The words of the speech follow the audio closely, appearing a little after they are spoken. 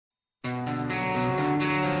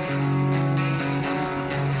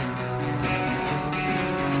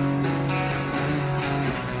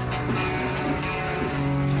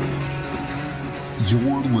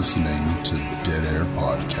You're listening to Dead Air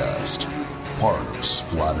Podcast, part of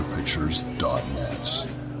SplatterPictures.net.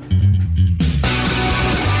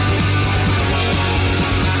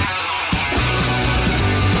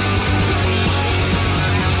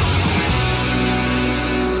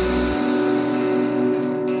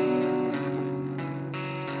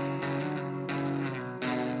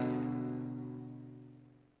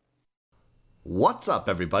 What's up,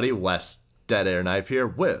 everybody? Wes Dead Air Knife here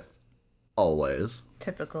with, always,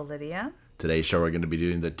 Typical Lydia. Today's show, we're going to be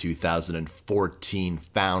doing the 2014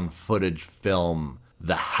 found footage film,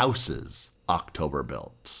 The Houses, October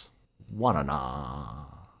Built. Wanna-na.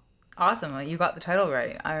 Awesome. You got the title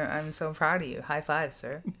right. I'm so proud of you. High five,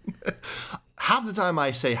 sir. Half the time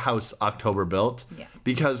I say House October Built,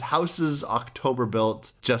 because Houses October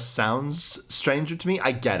Built just sounds stranger to me.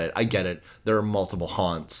 I get it. There are multiple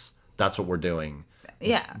haunts. That's what we're doing.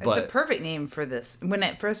 Yeah, it's a perfect name for this. When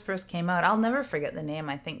it first came out, I'll never forget the name,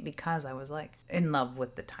 I think, because I was like in love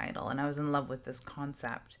with the title and I was in love with this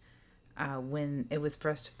concept when it was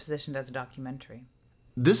first positioned as a documentary.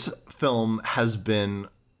 This film has been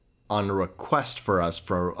on a request for us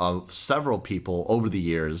for several people over the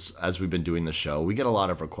years as we've been doing the show. We get a lot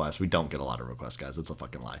of requests. We don't get a lot of requests, guys. It's a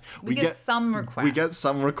fucking lie. We get some requests. We get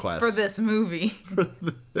some requests. For this movie.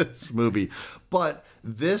 But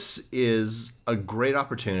this is a great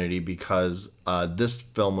opportunity because this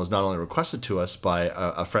film was not only requested to us by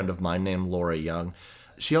a friend of mine named Laura Young,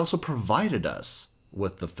 she also provided us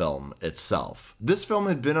with the film itself. This film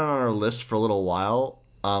had been on our list for a little while.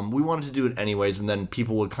 We wanted to do it anyways, and then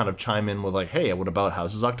people would kind of chime in with like, hey, what about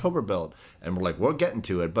Houses October Built? And we're like, we're getting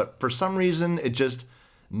to it. But for some reason, it just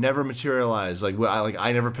never materialized.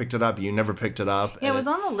 I never picked it up. You never picked it up. Yeah, it was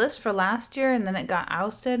on the list for last year, and then it got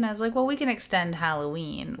ousted. And I was like, well, we can extend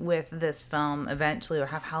Halloween with this film eventually, or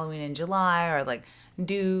have Halloween in July, or like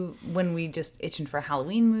do when we just itching for a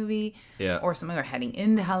Halloween movie, or something, or heading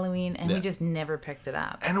into Halloween, and we just never picked it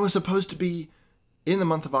up. And it was supposed to be in the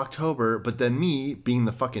month of October, but then me, being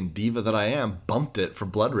the fucking diva that I am, bumped it for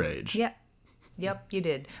Blood Rage. Yep, you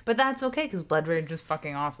did. But that's okay, because Blood Rage was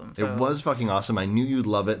fucking awesome. So. It was fucking awesome. I knew you'd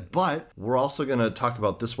love it. But we're also going to talk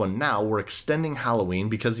about this one now. We're extending Halloween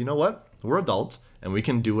because, you know what? We're adults, and we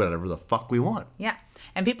can do whatever the fuck we want. Yeah.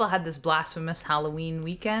 And people had this blasphemous Halloween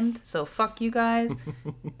weekend, so fuck you guys.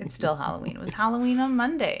 It's still Halloween. It was Halloween on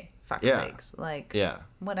Monday, fuck's sakes.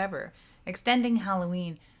 Whatever. Extending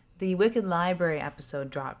Halloween. The Wicked Library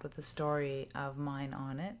episode dropped with a story of mine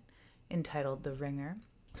on it, entitled The Ringer.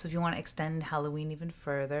 So if you want to extend Halloween even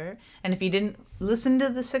further, and if you didn't listen to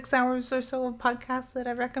the 6 hours or so of podcasts that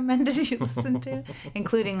I recommended you listen to,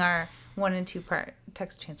 including our 1 and 2 part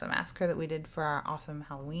Texas Chainsaw Massacre that we did for our awesome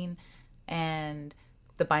Halloween, and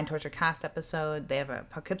the Bind Torture Cast episode, they have a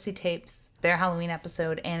Poughkeepsie Tapes, their Halloween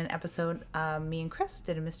episode, and an episode me and Chris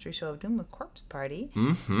did a Mystery Show of Doom with Corpse Party.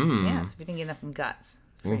 Mm-hmm. Yeah, so if you didn't get enough guts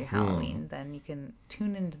for your Halloween, then you can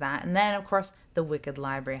tune into that. And then, of course, the Wicked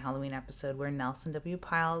Library Halloween episode where Nelson W.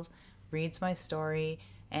 Piles reads my story,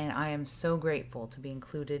 and I am so grateful to be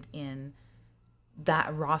included in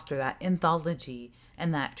that roster, that anthology,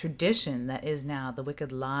 and that tradition that is now the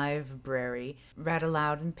Wicked Library, read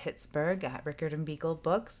aloud in Pittsburgh at Rickard and Beagle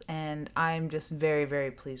Books, and I'm just very, very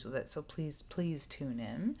pleased with it. So please tune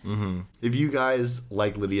in. Mm-hmm. If you guys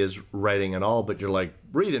like Lydia's writing at all, but you're like,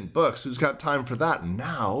 reading books, who's got time for that?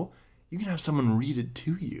 Now you can have someone read it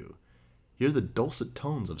to you. Hear the dulcet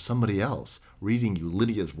tones of somebody else reading you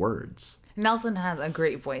Lydia's words. Nelson has a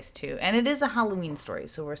great voice too, and it is a Halloween story,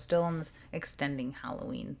 so we're still on this extending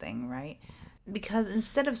Halloween thing, right? Because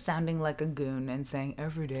instead of sounding like a goon and saying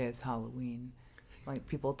every day is Halloween, like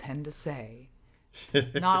people tend to say,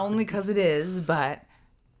 not only because it is, but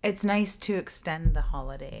it's nice to extend the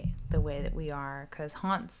holiday the way that we are, because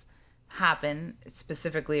haunts happen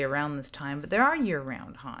specifically around this time, but there are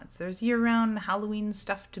year-round haunts. There's year-round Halloween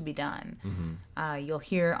stuff to be done. Mm-hmm. You'll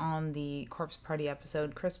hear on the Corpse Party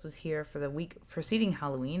episode, Chris was here for the week preceding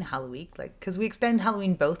Halloween, Halloween, like, because we extend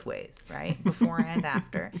Halloween both ways, right? Before and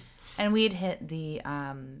after. And we had hit the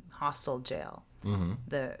Hostel Jail,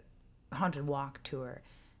 the Haunted Walk tour.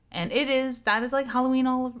 And that is like Halloween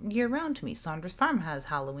all year round to me. Saunders Farm has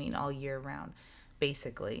Halloween all year round,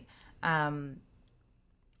 basically.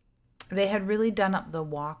 They had really done up the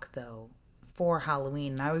walk, though, for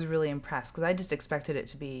Halloween. And I was really impressed because I just expected it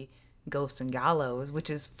to be Ghosts and Gallows, which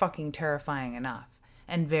is fucking terrifying enough.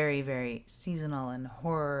 And very, very seasonal and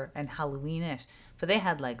horror and Halloweenish. But they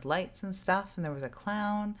had like lights and stuff, and there was a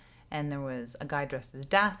clown, and there was a guy dressed as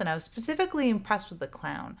Death. And I was specifically impressed with the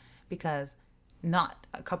clown because not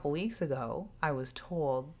a couple weeks ago, I was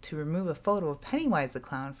told to remove a photo of Pennywise the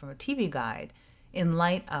Clown from a TV guide in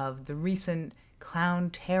light of the recent clown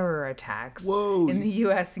terror attacks Whoa. in the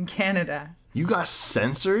US and Canada. You got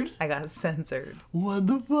censored? I got censored. What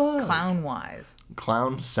the fuck? Clown-wise.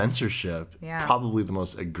 Clown censorship. Yeah. Probably the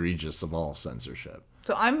most egregious of all censorship.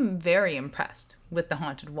 So I'm very impressed with the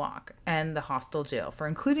Haunted Walk and the Hostel Jail for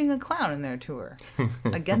including a clown in their tour.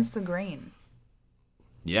 Against the grain.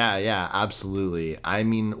 Yeah, absolutely. I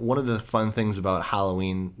mean, one of the fun things about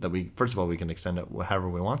Halloween that first of all, we can extend it however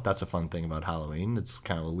we want. That's a fun thing about Halloween. It's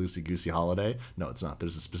kind of a loosey-goosey holiday. No, it's not.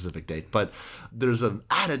 There's a specific date. But there's an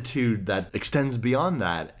attitude that extends beyond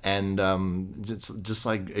that. And just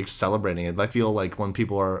like celebrating it. I feel like when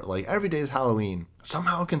people are like, every day is Halloween,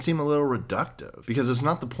 somehow it can seem a little reductive. Because it's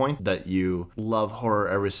not the point that you love horror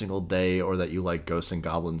every single day or that you like ghosts and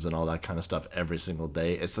goblins and all that kind of stuff every single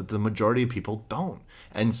day. It's that the majority of people don't.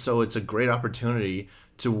 And so it's a great opportunity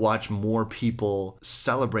to watch more people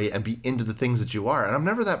celebrate and be into the things that you are. And I'm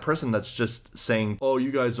never that person that's just saying, oh,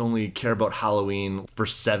 you guys only care about Halloween for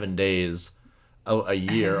 7 days a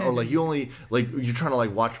year. Or like you only, like you're trying to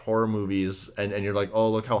like watch horror movies and you're like, oh,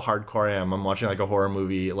 look how hardcore I am. I'm watching like a horror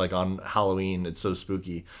movie like on Halloween. It's so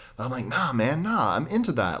spooky. But I'm like, nah, man, I'm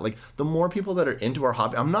into that. Like the more people that are into our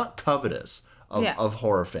hobby, I'm not covetous of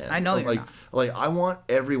horror fans. I know you're not. Like I want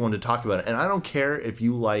everyone to talk about it, and I don't care if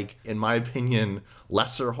you like, in my opinion,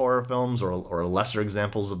 lesser horror films or lesser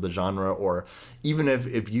examples of the genre, or even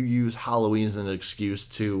if you use Halloween as an excuse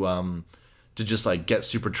to just like get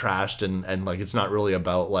super trashed and like it's not really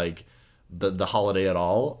about like the holiday at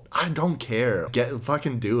all. I don't care.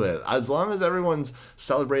 Fucking do it. As long as everyone's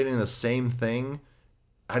celebrating the same thing,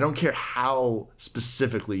 I don't care how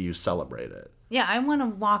specifically you celebrate it. Yeah, I want to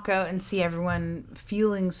walk out and see everyone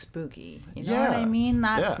feeling spooky. You know what I mean?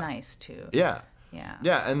 That's nice too. Yeah. Yeah.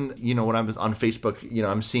 Yeah, and you know, when I'm on Facebook, you know,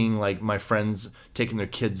 I'm seeing like my friends taking their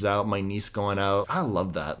kids out, my niece going out. I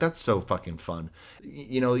love that. That's so fucking fun.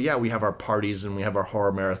 You know, yeah, we have our parties and we have our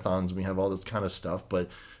horror marathons and we have all this kind of stuff, but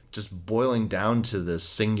just boiling down to this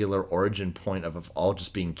singular origin point of all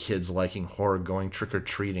just being kids liking horror, going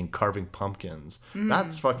trick-or-treating, carving pumpkins.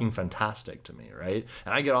 That's fucking fantastic to me, right?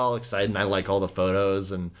 And I get all excited and I like all the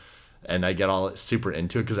photos and I get all super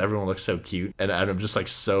into it because everyone looks so cute and I'm just like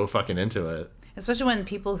so fucking into it. Especially when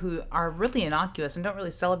people who are really innocuous and don't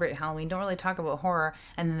really celebrate Halloween, don't really talk about horror,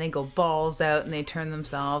 and then they go balls out and they turn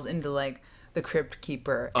themselves into like the Crypt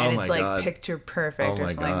Keeper. And it's like God. Picture perfect or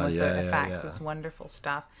something with the effects. It's wonderful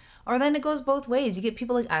stuff. Or then it goes both ways. You get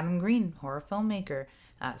people like Adam Green, horror filmmaker,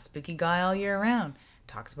 spooky guy all year round,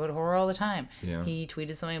 talks about horror all the time. Yeah. He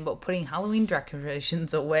tweeted something about putting Halloween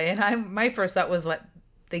decorations away, and my first thought was, what,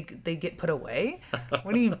 they get put away?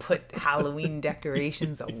 What do you mean put Halloween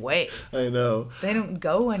decorations away? I know. They don't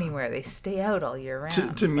go anywhere. They stay out all year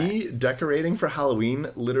round. To me, decorating for Halloween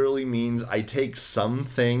literally means I take some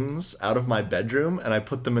things out of my bedroom and I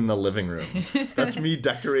put them in the living room. That's me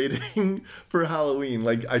decorating for Halloween.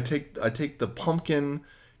 Like I take the pumpkin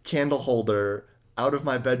candle holder out of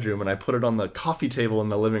my bedroom and I put it on the coffee table in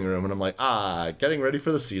the living room and I'm like, getting ready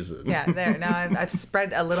for the season. Yeah, there. Now I've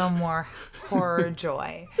spread a little more horror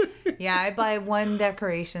joy. Yeah, I buy one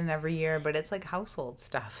decoration every year, but it's like household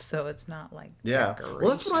stuff, so it's not like decoration. Well,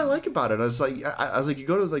 that's what I like about it. I was like, you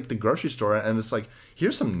go to like the grocery store and it's like,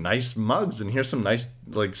 here's some nice mugs and here's some nice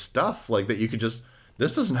like stuff like that you could just.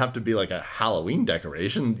 This doesn't have to be like a Halloween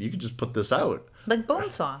decoration. You could just put this out. Like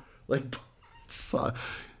Bonesaw.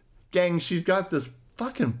 Gang, she's got this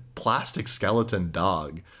fucking plastic skeleton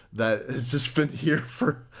dog that has just been here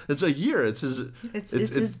for it's a year. It's his birthday.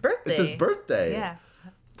 It's his birthday. Yeah.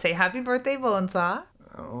 Say happy birthday, Bonesaw.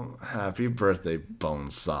 Oh, happy birthday,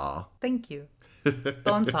 Bonesaw. Thank you.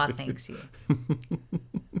 Bonesaw thanks you.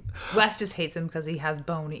 Wes just hates him because he has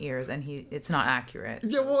bone ears and it's not accurate.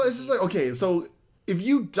 Yeah, well, it's just like, okay, so if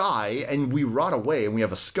you die and we rot away and we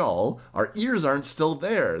have a skull, our ears aren't still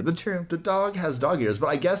there. That's true. The dog has dog ears, but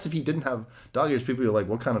I guess if he didn't have dog ears, people would be like,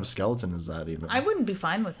 what kind of skeleton is that even? I wouldn't be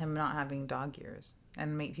fine with him not having dog ears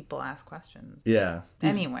and make people ask questions. Yeah.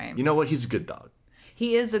 Anyway. You know what? He's a good dog.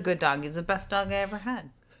 He is a good dog. He's the best dog I ever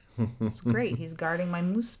had. It's great. He's guarding my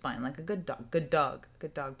moose spine like a good dog. Good dog.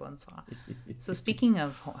 Good dog, Bonesaw. So speaking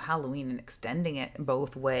of Halloween and extending it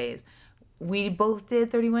both ways, we both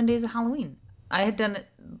did 31 Days of Halloween. I had done it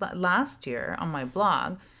last year on my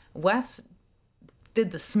blog. Wes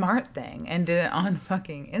did the smart thing and did it on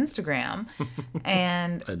fucking Instagram.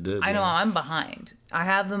 And I know I'm behind. I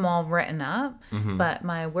have them all written up, but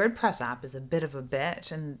my WordPress app is a bit of a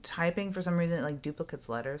bitch, and typing for some reason it like duplicates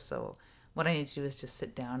letters. So what I need to do is just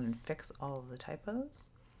sit down and fix all of the typos.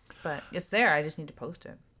 But it's there. I just need to post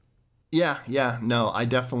it. Yeah. No, I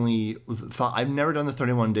definitely thought I've never done the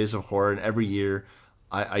 31 Days of Horror, and every year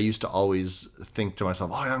I used to always think to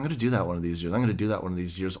myself, oh, I'm going to do that one of these years. I'm going to do that one of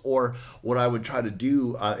these years. Or what I would try to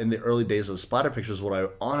do in the early days of Splatter Pictures, what I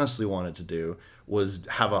honestly wanted to do was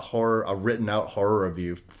have a written out horror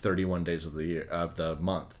review 31 days of the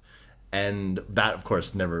month. And that, of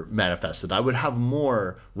course, never manifested. I would have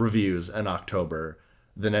more reviews in October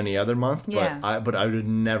than any other month, but I would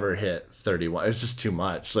never hit 31. It was just too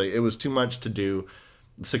much. Like, it was too much to do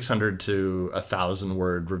 600 to 1,000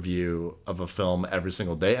 word review of a film every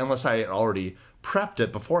single day, unless I had already prepped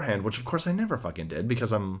it beforehand, which of course I never fucking did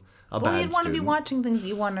because I'm a bad student. You'd want to be watching things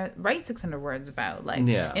you want to write 600 words about. Like,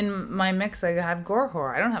 in my mix, I have gore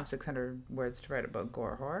horror. I don't have 600 words to write about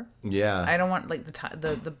gore horror. Yeah. I don't want, like,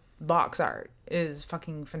 the box art is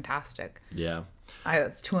fucking fantastic. Yeah.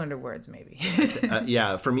 That's 200 words maybe.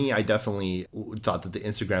 Yeah, for me, I definitely thought that the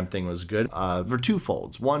Instagram thing was good for two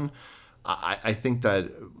folds. One, I think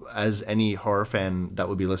that as any horror fan that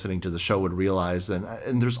would be listening to the show would realize,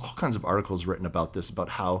 and there's all kinds of articles written about this, about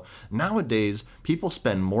how nowadays people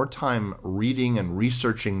spend more time reading and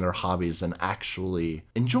researching their hobbies than actually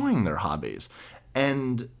enjoying their hobbies.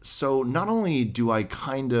 And so not only do I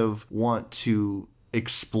kind of want to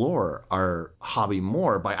explore our hobby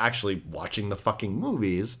more by actually watching the fucking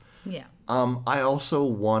movies. Yeah. I also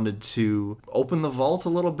wanted to open the vault a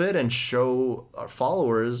little bit and show our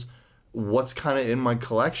followers what's kind of in my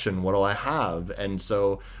collection. What do I have? And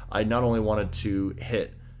so I not only wanted to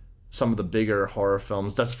hit some of the bigger horror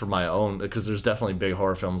films, that's for my own, because there's definitely big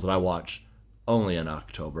horror films that I watch only in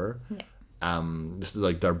October. Yeah. This is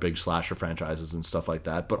like our big slasher franchises and stuff like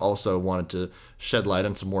that, but also wanted to shed light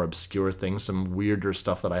on some more obscure things, some weirder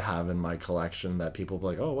stuff that I have in my collection that people be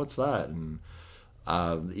like, oh, what's that? And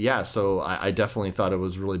so I definitely thought it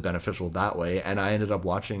was really beneficial that way, and I ended up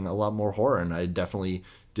watching a lot more horror, and I definitely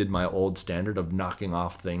did my old standard of knocking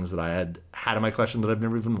off things that I had in my collection that I've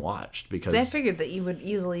never even watched, because I figured that you would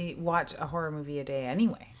easily watch a horror movie a day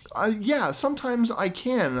anyway. Yeah, sometimes I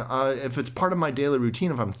can, if it's part of my daily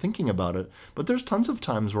routine, if I'm thinking about it. But there's tons of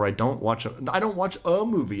times where I don't watch a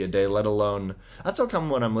movie a day, let alone... That's how come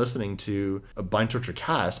when I'm listening to a Blind Torture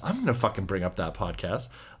Cast, I'm going to fucking bring up that podcast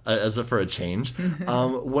as for a change.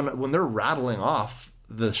 When they're rattling off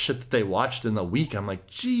the shit that they watched in the week, I'm like,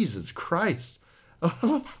 Jesus Christ.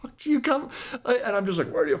 How the fuck do you come? And I'm just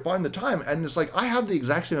like, where do you find the time? And it's like, I have the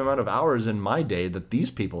exact same amount of hours in my day that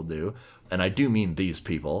these people do. And I do mean these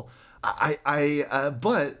people. But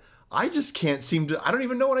I just can't seem to, I don't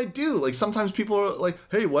even know what I do. Like, sometimes people are like,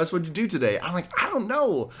 hey, Wes, what'd you do today? I'm like, I don't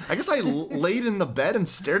know. I guess I laid in the bed and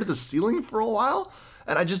stared at the ceiling for a while,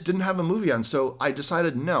 and I just didn't have a movie on. So I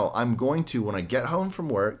decided, no, I'm going to, when I get home from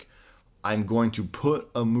work, I'm going to put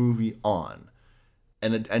a movie on.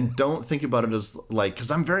 And don't think about it as like, because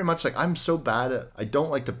I'm very much like, I'm so bad at, I don't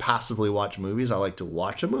like to passively watch movies. I like to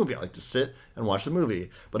watch a movie. I like to sit and watch the movie.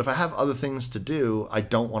 But if I have other things to do, I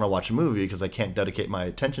don't want to watch a movie because I can't dedicate my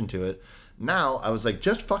attention to it. Now I was like,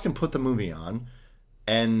 just fucking put the movie on.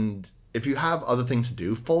 And if you have other things to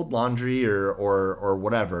do, fold laundry or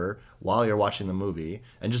whatever while you're watching the movie,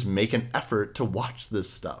 and just make an effort to watch this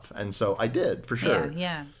stuff. And so I did, for sure.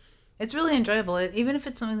 Yeah. It's really enjoyable, even if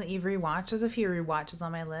it's something that you've rewatched. There's a few rewatches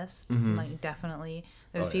on my list. Mm-hmm. Like, definitely.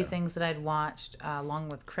 There's a few things that I'd watched along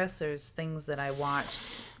with Chris. There's things that I watched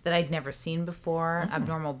that I'd never seen before. Mm-hmm.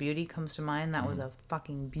 Abnormal Beauty comes to mind. That was a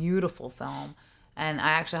fucking beautiful film. And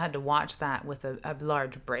I actually had to watch that with a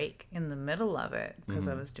large break in the middle of it because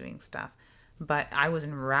I was doing stuff. But I was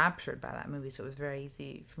enraptured by that movie, so it was very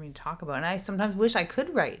easy for me to talk about. And I sometimes wish I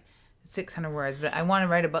could write 600 words, but I want to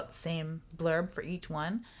write about the same blurb for each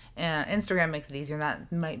one. Instagram makes it easier, and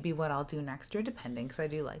that might be what I'll do next year, depending, because I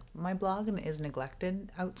do like my blog and it is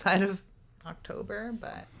neglected outside of October.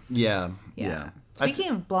 But yeah. Speaking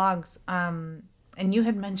of blogs, and you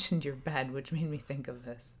had mentioned your bed, which made me think of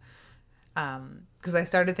this, because I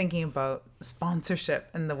started thinking about sponsorship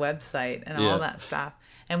and the website and all that stuff,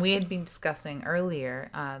 and we had been discussing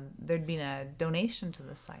earlier there'd been a donation to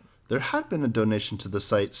the site. There had been a donation to the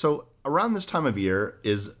site. So around this time of year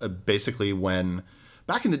is basically when,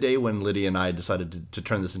 back in the day when Lydia and I decided to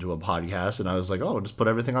turn this into a podcast, and I was like, oh, just put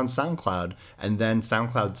everything on SoundCloud. And then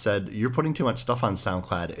SoundCloud said, you're putting too much stuff on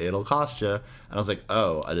SoundCloud. It'll cost you. And I was like,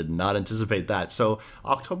 oh, I did not anticipate that. So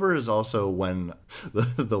October is also when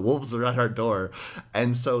the wolves are at our door.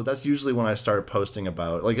 And so that's usually when I start posting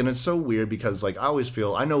about, like, and it's so weird because, like,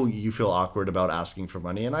 I know you feel awkward about asking for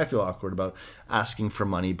money, and I feel awkward about asking for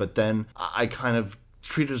money, but then I kind of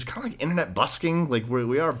treated as kind of like internet busking. Like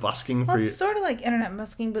we are busking Well, for it's sort of like internet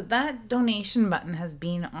busking, but that donation button has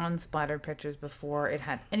been on Splatter Pictures before it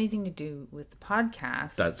had anything to do with the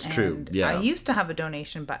podcast. That's true, And yeah. I used to have a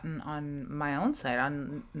donation button on my own site,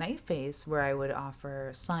 on Nightface, where I would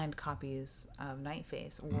offer signed copies of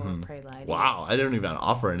Nightface or Pray Lady. Wow, I didn't even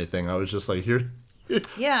offer anything. I was just like, here.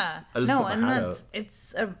 Yeah, I just no, put my and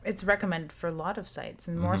hat it's recommended for a lot of sites,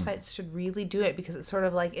 and Mm-hmm. more sites should really do it because it's sort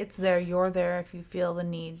of like it's there, you're there if you feel the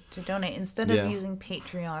need to donate instead Yeah. of using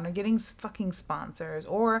Patreon or getting fucking sponsors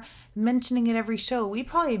or mentioning it every show. We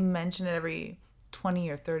probably mention it every 20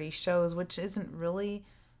 or 30 shows, which isn't really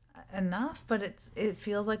enough, but it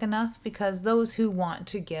feels like enough because those who want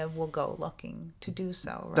to give will go looking to do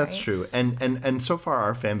so, right? That's true. And so far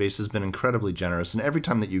our fan base has been incredibly generous, and every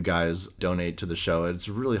time that you guys donate to the show, it's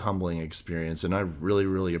a really humbling experience, and I really,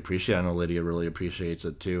 really appreciate it. I know Lydia really appreciates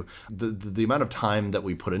it too. The amount of time that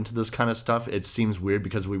we put into this kind of stuff, it seems weird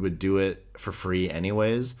because we would do it for free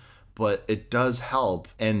anyways, but it does help.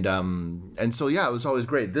 And so yeah, it was always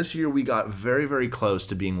great. This year we got very, very close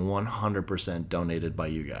to being 100% donated by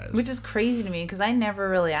you guys. Which is crazy to me because I never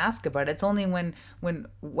really ask about it. It's only when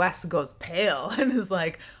Wes goes pale and is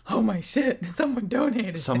like, "Oh my shit, someone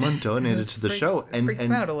donated." Someone donated to the show, and freaks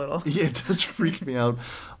me out a little. Yeah, it does freak me out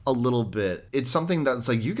a little bit. It's something that's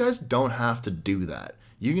like, you guys don't have to do that.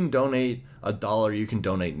 You can donate $1, you can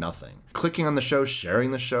donate nothing. Clicking on the show,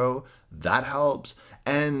 sharing the show, that helps.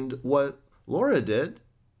 And what Laura did,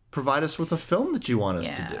 provide us with a film that you want us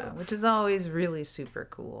to do. Which is always really super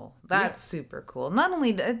cool. That's super cool. Not only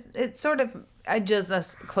it sort of edges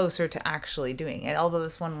us closer to actually doing it, although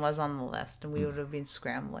this one was on the list and we would have been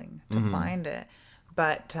scrambling to find it.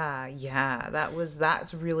 But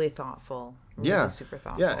that's really thoughtful. Really super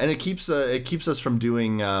thoughtful. Yeah, and it keeps us from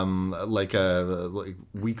doing like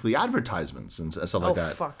weekly advertisements and stuff like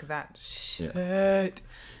that. Oh fuck that shit.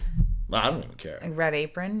 I don't even care. Like Red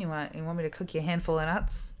Apron, you want me to cook you a handful of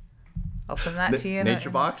nuts? I'll send that to you. Nature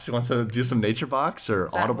Box. You want to do some Nature Box or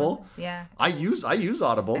Audible? One? Yeah. I use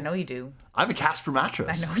Audible. I know you do. I have a Casper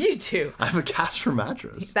mattress. I know you do. I have a Casper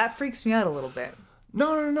mattress. That freaks me out a little bit.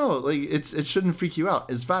 No. Like it shouldn't freak you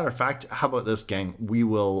out. As a matter of fact, how about this, gang? We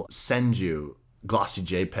will send you glossy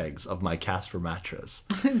JPEGs of my Casper mattress.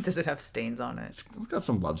 Does it have stains on it? It's got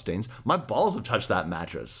some love stains. My balls have touched that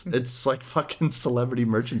mattress. It's like fucking celebrity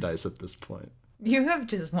merchandise at this point. You have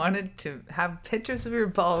just wanted to have pictures of your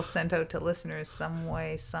balls sent out to listeners some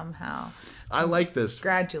way, somehow. I like this.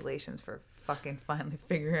 Congratulations for fucking finally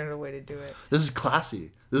figuring out a way to do it. This is classy.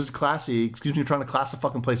 Excuse me, trying to class the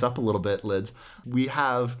fucking place up a little bit, Lids. We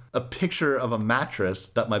have a picture of a mattress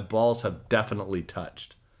that my balls have definitely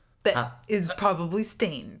touched. That is probably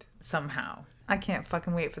stained somehow. I can't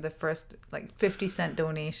fucking wait for the first 50-cent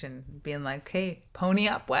donation being like, "Hey, pony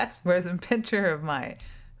up, Wes. Where's a picture of my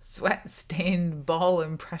sweat-stained ball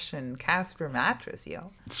impression Casper mattress,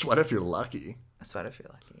 yo?" Sweat if you're lucky. Sweat if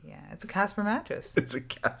you're lucky. Yeah, it's a Casper mattress. It's a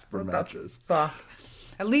Casper mattress. Fuck.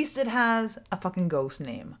 At least it has a fucking ghost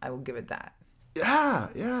name. I will give it that. Yeah.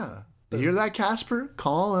 You hear that, Casper?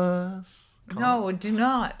 Call us. No, do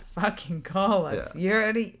not fucking call us.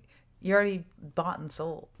 Yeah. You already bought and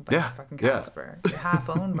sold by fucking Casper. You're half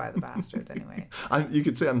owned by the bastard anyway. You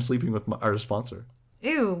could say I'm sleeping with our sponsor.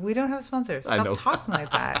 Ew, we don't have a sponsor. I know. Stop talking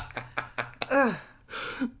like that. Ugh.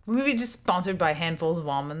 Maybe just sponsored by handfuls of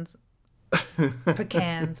almonds.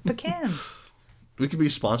 Pecans. We could be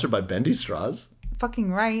sponsored by Bendy Straws.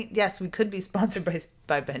 Fucking right. Yes, we could be sponsored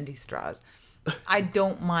by Bendy Straws. I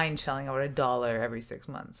don't mind shelling out $1 every 6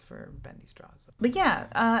 months for Bendy Straws. But yeah,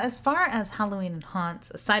 as far as Halloween and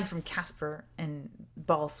haunts, aside from Casper and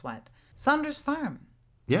Ball Sweat, Saunders Farm.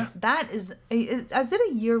 Yeah. That is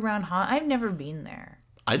it a year-round haunt? I've never been there.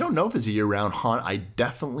 I don't know if it's a year-round haunt. I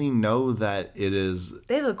definitely know that it is.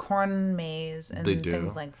 They have a corn maze and They do.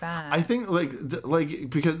 things like that. I think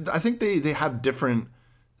because I think they have different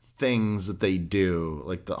things that they do,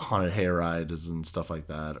 like the haunted hayride and stuff like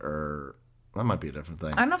that, or that might be a different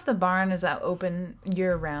thing. I don't know if the barn is open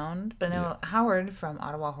year-round, but I know Howard from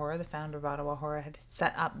Ottawa Horror, the founder of Ottawa Horror, had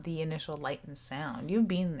set up the initial light and sound. You've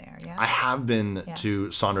been there, yeah? I have been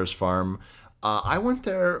to Saunders Farm. I went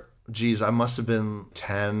there, I must have been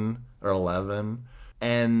 10 or 11.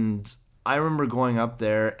 And I remember going up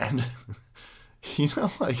there and,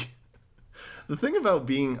 the thing about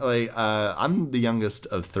being, I'm the youngest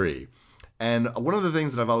of 3. And one of the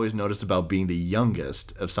things that I've always noticed about being the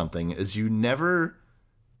youngest of something is you never,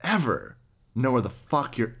 ever know where the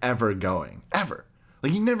fuck you're ever going. Ever.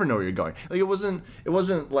 Like, you never know where you're going. Like, it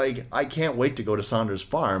wasn't like, I can't wait to go to Saunders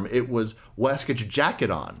Farm. It was, Wes, get your jacket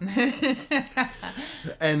on.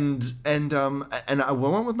 and I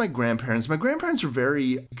went with my grandparents. My grandparents were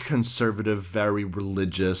very conservative, very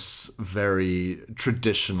religious, very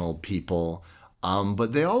traditional people.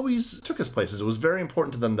 But they always took us places. It was very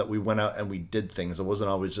important to them that we went out and we did things. It wasn't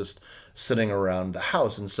always just sitting around the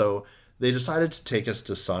house. And so they decided to take us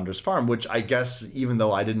to Saunders Farm, which I guess, even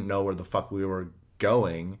though I didn't know where the fuck we were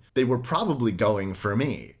going, they were probably going for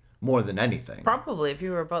me more than anything. Probably, if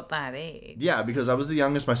you were about that age. Yeah, because I was the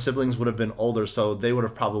youngest. My siblings would have been older, so they would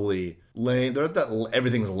have probably they're at that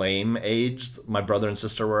everything's lame age my brother and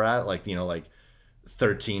sister were at, like, you know, like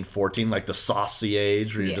 13, 14, like the saucy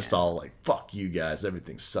age where you're just all like, fuck you guys,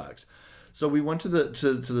 everything sucks. So we went to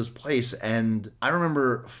this place, and I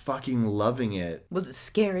remember fucking loving it. Was it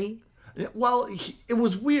scary? Well, it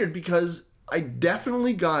was weird because I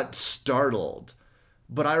definitely got startled.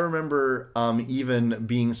 But I remember even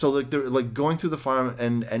being, so like going through the farm,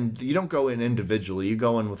 and you don't go in individually, you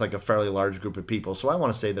go in with like a fairly large group of people. So I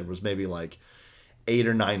want to say there was maybe like 8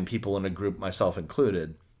 or 9 people in a group, myself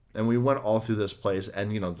included. And we went all through this place,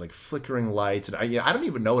 and, you know, it's like flickering lights. And I don't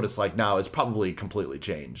even know what it's like now. It's probably completely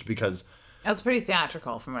changed because... It's pretty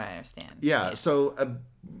theatrical from what I understand. Yeah. So,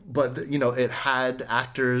 but, you know, it had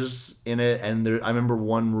actors in it. And I remember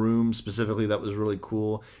one room specifically that was really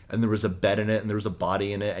cool. And there was a bed in it, and there was a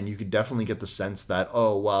body in it. And you could definitely get the sense that,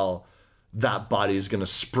 oh, well, that body is going to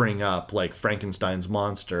spring up like Frankenstein's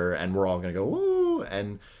monster. And we're all going to go, ooh,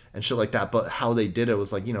 and shit like that. But how they did it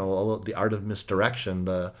was like, you know, the art of misdirection.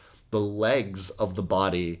 The legs of the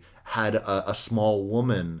body had a small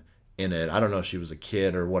woman in it. I don't know if she was a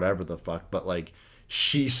kid or whatever the fuck, but like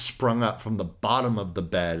she sprung up from the bottom of the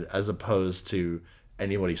bed as opposed to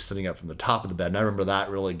anybody sitting up from the top of the bed. And I remember that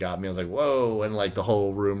really got me. I was like, whoa. And like the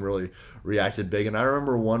whole room really reacted big. And I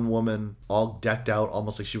remember one woman all decked out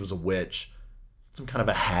almost like she was a witch, some kind of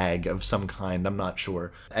a hag of some kind, I'm not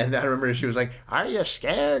sure. And I remember she was like, "Are you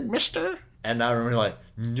scared, mister?" And I remember like,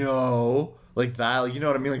 no. Like that, like, you know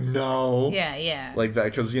what I mean? Like, no. Yeah. Like that,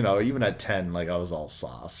 because, you know, even at 10, like, I was all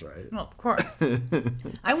sauce, right? Well, of course.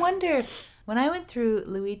 I wondered, when I went through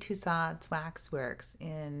Louis Tussaud's waxworks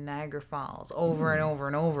in Niagara Falls over and over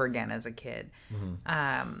and over again as a kid,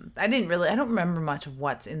 I don't remember much of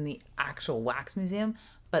what's in the actual wax museum,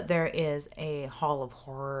 but there is a hall of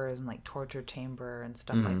horrors and like torture chamber and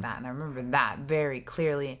stuff like that. And I remember that very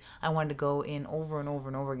clearly. I wanted to go in over and over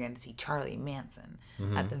and over again to see Charlie Manson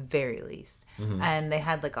at the very least. And they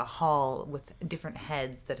had like a hall with different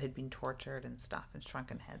heads that had been tortured and stuff, and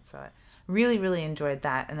shrunken heads. So I really, really enjoyed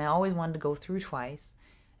that. And I always wanted to go through twice.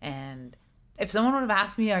 And if someone would have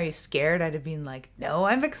asked me, "Are you scared?" I'd have been like, "No,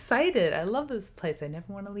 I'm excited. I love this place. I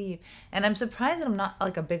never want to leave." And I'm surprised that I'm not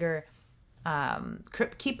like a bigger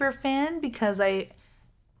Crypt Keeper fan, because I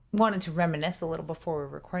wanted to reminisce a little before we were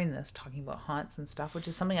recording this, talking about haunts and stuff, which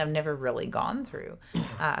is something I've never really gone through,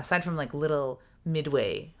 aside from like little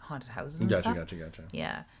midway haunted houses and stuff. Gotcha.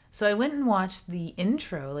 Yeah. So I went and watched the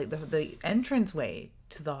intro, like the entranceway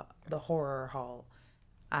to the horror hall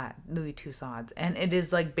at Louis Tussaud's, and it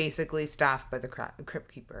is like basically staffed by the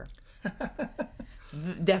Crypt Keeper.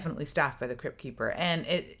 Definitely staffed by the Crypt Keeper. And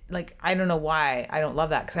it, like, I don't know why I don't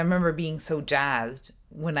love that, because I remember being so jazzed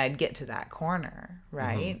when I'd get to that corner,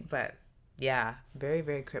 right? But yeah, very,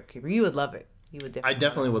 very Crypt Keeper. You would love it. You would definitely. I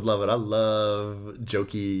definitely would love it. I love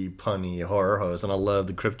jokey, punny horror hosts, and I love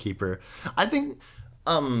the Crypt Keeper. I think,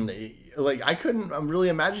 like, I couldn't really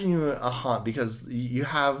imagine you a haunt, because you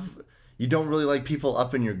don't really like people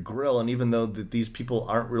up in your grill, and even though these people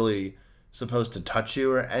aren't really supposed to touch you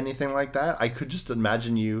or anything like that, I could just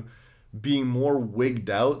imagine you being more wigged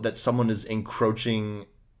out that someone is encroaching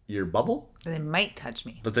your bubble. They might touch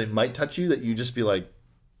me. That they might touch you, that you just be like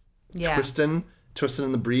twisting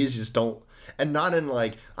in the breeze. You just don't, and not in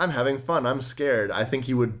like, I'm having fun, I'm scared. I think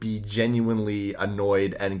you would be genuinely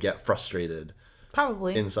annoyed and get frustrated.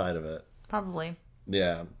 Probably. Inside of it. Probably.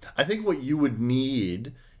 Yeah. I think what you would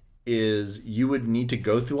need is you would need to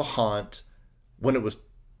go through a haunt when it was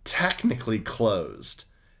technically closed,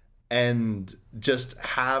 and just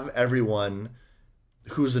have everyone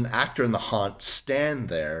who's an actor in the haunt stand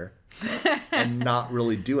there and not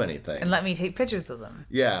really do anything. And let me take pictures of them.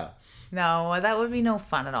 Yeah. No, that would be no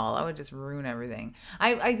fun at all. That would just ruin everything.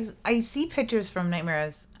 I see pictures from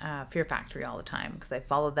Nightmares Fear Factory all the time, because I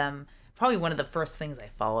follow them. Probably one of the first things I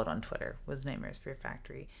followed on Twitter was Nightmares Fear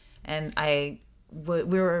Factory. And we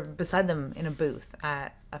were beside them in a booth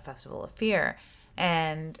at a Festival of Fear.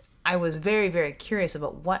 And I was very, very curious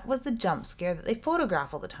about what was the jump scare that they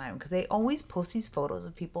photograph all the time, because they always post these photos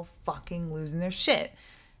of people fucking losing their shit.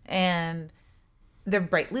 And they're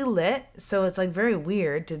brightly lit, so it's like very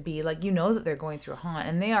weird to be like, you know that they're going through a haunt,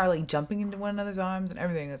 and they are like jumping into one another's arms and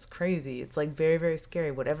everything. It's crazy. It's like very, very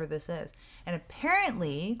scary, whatever this is. And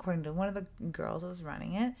apparently, according to one of the girls that was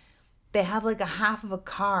running it, they have like a half of a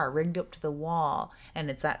car rigged up to the wall,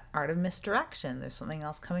 and it's that art of misdirection. There's something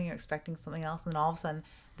else coming, you're expecting something else, and then all of a sudden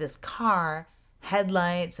this car,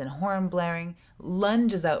 headlights and horn blaring,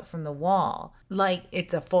 lunges out from the wall like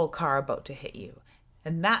it's a full car about to hit you.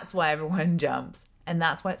 And that's why everyone jumps. And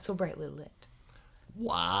that's why it's so brightly lit.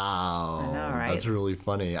 Wow. I know, right? That's really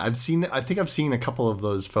funny. I think I've seen a couple of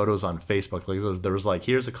those photos on Facebook. Like there was like,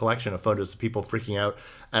 here's a collection of photos of people freaking out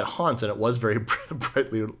at haunts, and it was very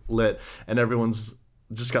brightly lit, and everyone's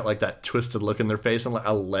just got like that twisted look in their face and like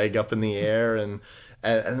a leg up in the air, and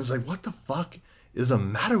it's like, what the fuck is the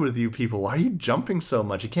matter with you people? Why are you jumping so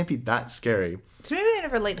much? It can't be that scary. So maybe I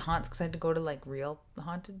never liked haunts because I had to go to like real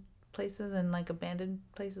haunted places and like abandoned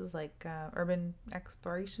places, like urban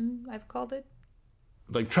exploration, I've called it.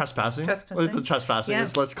 Like trespassing? Trespassing. The trespassing Yeah,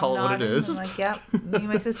 is, let's call it what it nodding is. and like, yeah. Me and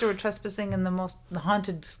my sister were trespassing in the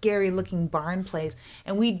haunted, scary looking barn place.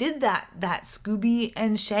 And we did that Scooby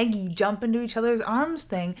and Shaggy jump into each other's arms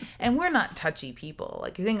thing. And we're not touchy people.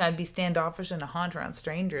 Like, you think I'd be standoffish in a haunt around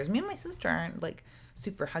strangers. Me and my sister aren't like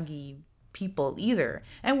super huggy people either.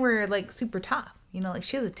 And we're like super tough. You know, like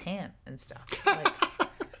she has a tan and stuff.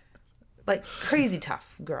 Like crazy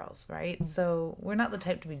tough girls, right? So we're not the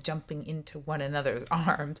type to be jumping into one another's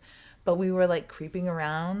arms, but we were like creeping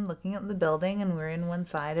around, looking at the building, and we're in one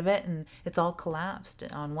side of it, and it's all collapsed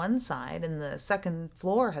on one side, and the second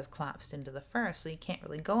floor has collapsed into the first, so you can't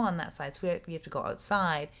really go on that side. So we have to go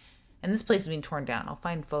outside, and this place is being torn down. I'll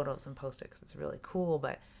find photos and post it because it's really cool,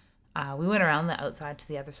 but we went around the outside to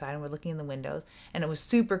the other side, and we're looking in the windows, and it was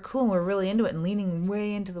super cool, and we're really into it and leaning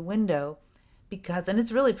way into the window. And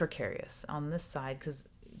it's really precarious on this side because,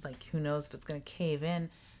 like, who knows if it's going to cave in.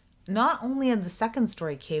 Not only had the second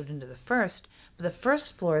story caved into the first, but the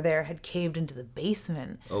first floor there had caved into the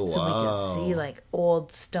basement. Oh, so wow. we could see, like,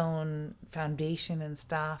 old stone foundation and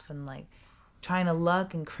stuff, and, like, trying to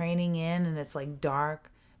look and craning in, and it's, like, dark.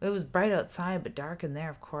 It was bright outside, but dark in there,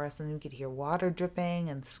 of course, and then we could hear water dripping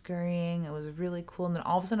and scurrying. It was really cool, and then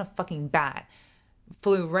all of a sudden a fucking bat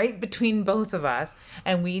flew right between both of us,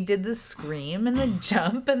 and we did the scream and the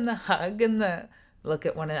jump and the hug and the look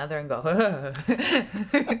at one another and go,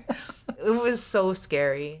 It was so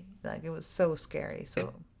scary. Like, it was so scary.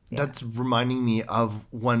 So yeah. That's reminding me of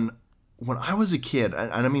when I was a kid,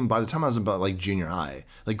 and I mean by the time I was about like junior high,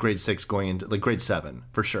 like grade 6 going into like grade 7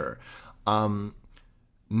 for sure,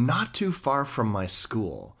 not too far from my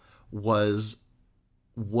school was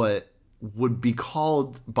what would be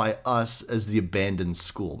called by us as the abandoned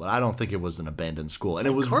school, but I don't think it was an abandoned school. And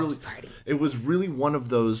it was really one of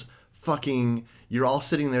those fucking, you're all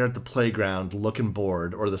sitting there at the playground looking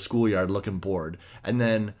bored, or the schoolyard looking bored, and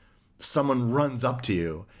then someone runs up to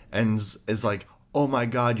you and is like, oh my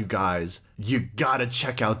God, you guys, you gotta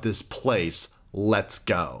check out this place. Let's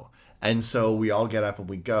go. And so we all get up and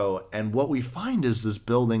we go, and what we find is this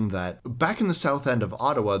building that, back in the south end of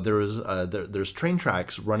Ottawa, there's train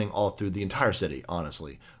tracks running all through the entire city,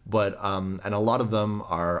 honestly. But and a lot of them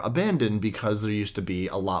are abandoned because there used to be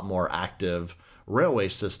a lot more active railway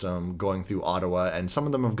system going through Ottawa, and some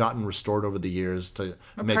of them have gotten restored over the years to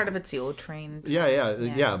make part of it's the old train.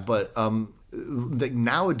 Yeah. But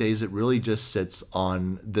nowadays it really just sits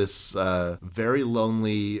on this very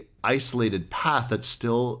lonely, isolated path that's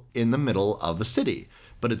still in the middle of a city,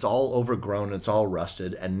 but it's all overgrown, it's all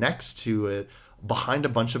rusted, and next to it, behind a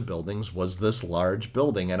bunch of buildings, was this large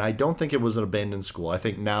building. And I don't think it was an abandoned school. I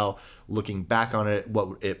think now, looking back on it,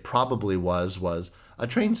 what it probably was a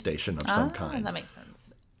train station of some kind. That makes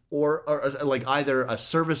sense. Or like either a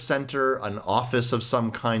service center, an office of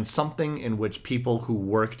some kind, something in which people who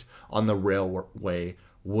worked on the railway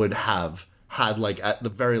would have had, like, at the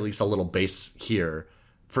very least, a little base here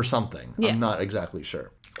for something. Yeah. I'm not exactly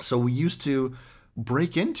sure. So we used to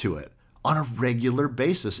break into it on a regular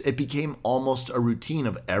basis. It became almost a routine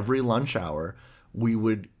of every lunch hour. We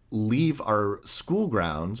would leave our school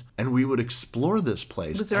grounds and we would explore this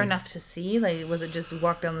place. Was there enough to see? Like, was it just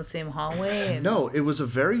walk down the same hallway? No, it was a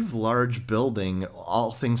very large building,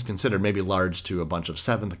 all things considered, maybe large to a bunch of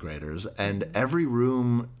 7th graders. And every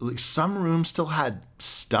room, like, some rooms still had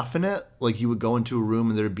stuff in it. Like, you would go into a room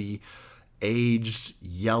and there'd be aged,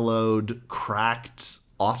 yellowed, cracked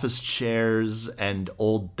office chairs and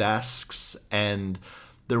old desks, and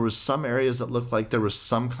there was some areas that looked like there was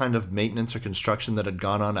some kind of maintenance or construction that had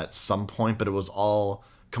gone on at some point, but it was all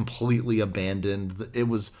completely abandoned. It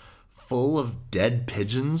was full of dead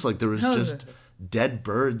pigeons. Like, there was just dead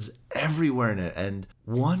birds everywhere in it. And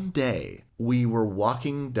one day we were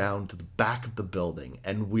walking down to the back of the building,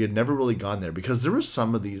 and we had never really gone there because there were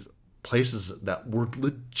some of these places that were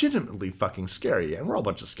legitimately fucking scary, and we're all a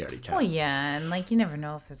bunch of scaredy cats. Oh yeah, and like you never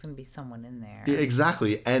know if there's gonna be someone in there. Yeah,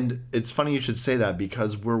 exactly. And it's funny you should say that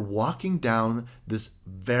because we're walking down this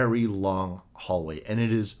very long hallway and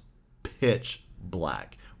it is pitch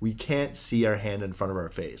black. We can't see our hand in front of our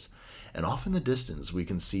face. And off in the distance we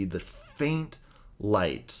can see the faint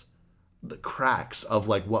light, the cracks of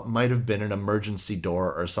like what might have been an emergency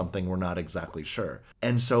door or something, we're not exactly sure.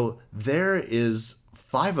 And so there is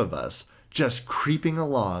 5 of us just creeping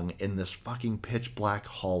along in this fucking pitch black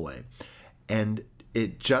hallway. And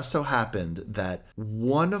it just so happened that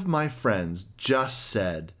one of my friends just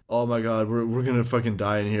said, "Oh my God, we're gonna fucking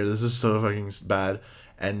die in here. This is so fucking bad."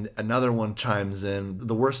 And another one chimes in,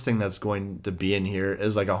 "The worst thing that's going to be in here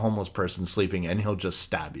is like a homeless person sleeping and he'll just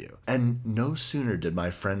stab you." And no sooner did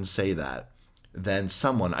my friend say that than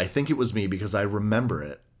someone, I think it was me because I remember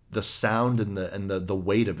it, the sound and the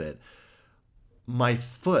weight of it, my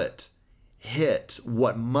foot hit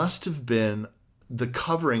what must have been the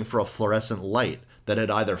covering for a fluorescent light that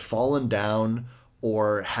had either fallen down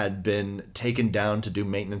or had been taken down to do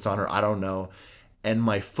maintenance on, or I don't know. And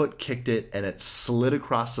my foot kicked it and it slid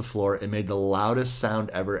across the floor. It made the loudest sound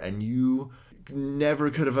ever. And you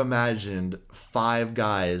never could have imagined 5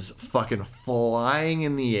 guys fucking flying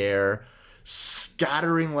in the air,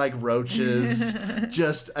 scattering like roaches,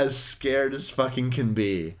 just as scared as fucking can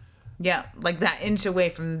be. Yeah, like that inch away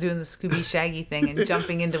from doing the Scooby Shaggy thing and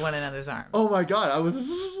jumping into one another's arms. Oh my God, I was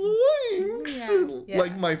swings. Yeah.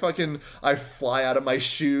 Like my fucking, I fly out of my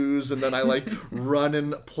shoes and then I like run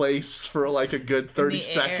in place for like a good 30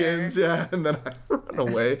 seconds. Yeah, and then I run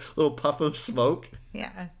away. Little puff of smoke.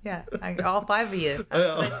 Yeah. All 5 of you.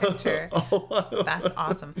 That's my picture. That's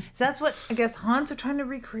awesome. So that's what I guess haunts are trying to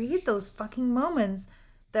recreate, those fucking moments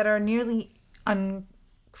that are nearly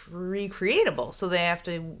recreatable. So they have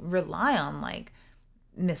to rely on like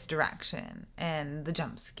misdirection and the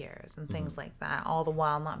jump scares and things like that, all the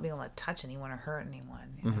while not being able to touch anyone or hurt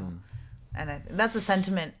anyone, you know? And that's a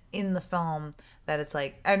sentiment in the film, that it's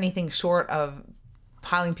like anything short of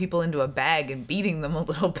piling people into a bag and beating them a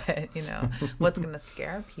little bit, you know, what's gonna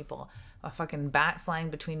scare people? A fucking bat flying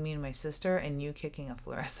between me and my sister and you kicking a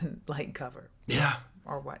fluorescent light cover. Yeah.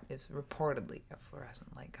 Or what is reportedly a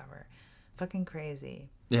fluorescent light cover. Fucking crazy.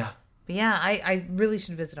 Yeah. But yeah, I really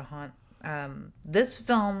should visit a haunt. This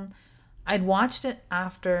film, I'd watched it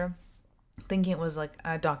after thinking it was like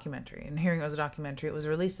a documentary and hearing it was a documentary. It was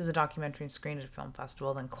released as a documentary and screened at a film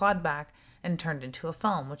festival, then clawed back and turned into a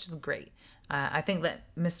film, which is great. I think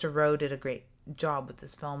that Mr. Rowe did a great job with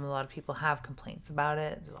this film. A lot of people have complaints about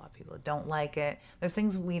it. There's a lot of people that don't like it. There's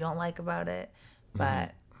things we don't like about it,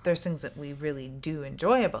 but there's things that we really do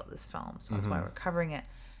enjoy about this film. So that's why we're covering it.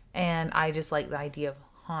 And I just like the idea of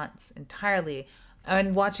haunts entirely.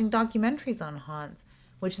 And watching documentaries on haunts,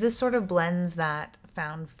 which this sort of blends that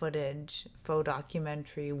found footage, faux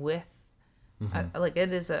documentary with, like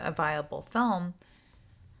it is a viable film.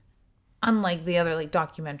 Unlike the other like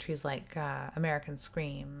documentaries like American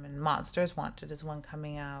Scream and Monsters Wanted is one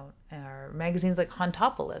coming out, or magazines like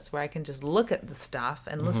Hauntopolis, where I can just look at the stuff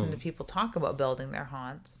and listen to people talk about building their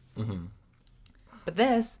haunts. But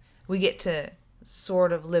this, we get to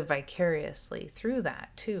sort of live vicariously through that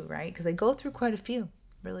too, right? Because they go through quite a few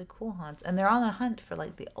really cool haunts, and they're on a hunt for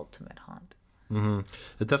like the ultimate haunt.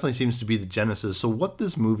 It definitely seems to be the genesis. So what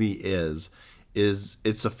this movie is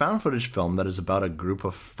it's a found footage film that is about a group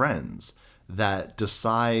of friends that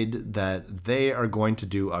decide that they are going to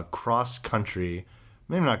do a cross-country,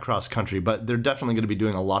 maybe not cross-country, but they're definitely going to be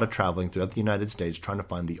doing a lot of traveling throughout the United States trying to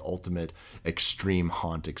find the ultimate extreme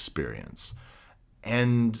haunt experience.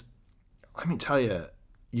 And let me tell you,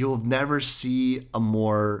 you'll never see a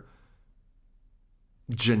more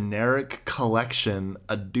generic collection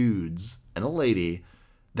of dudes and a lady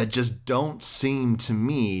that just don't seem to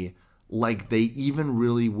me like they even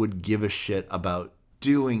really would give a shit about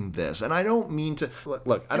doing this. And I don't mean to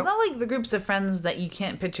look, I don't. It's not like the groups of friends that you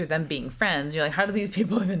can't picture them being friends. You're like, how do these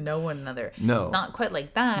people even know one another? No. Not quite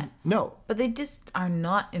like that. No. But they just are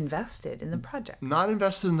not invested in the project. Not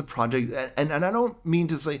invested in the project. And I don't mean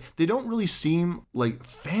to say, they don't really seem like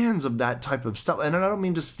fans of that type of stuff. And I don't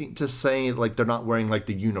mean to say like they're not wearing like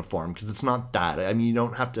the uniform, because it's not that. I mean, you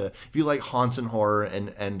don't have to, if you like haunts and horror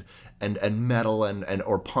and and metal and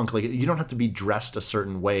or punk. Like, you don't have to be dressed a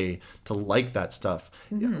certain way to like that stuff.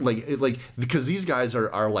 Like because these guys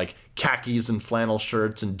are like khakis and flannel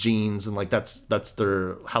shirts and jeans, and like that's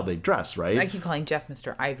their how they dress, right? I keep calling Jeff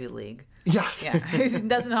Mr. Ivy League. Yeah. It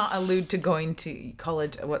does not allude to going to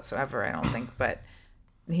college whatsoever, I don't think, but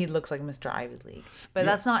he looks like Mr. Ivy League. But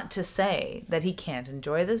that's not to say that he can't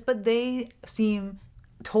enjoy this, but they seem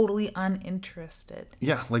totally uninterested.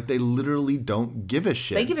 Yeah, like they literally don't give a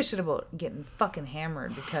shit. They give a shit about getting fucking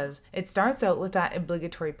hammered, because it starts out with that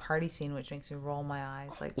obligatory party scene, which makes me roll my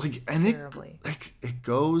eyes like and terribly. it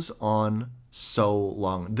goes on so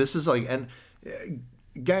long. This is like, and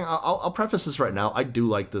gang, I'll preface this right now. I do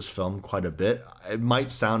like this film quite a bit. It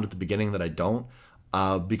might sound at the beginning that I don't,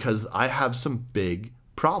 because I have some big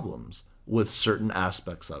problems with certain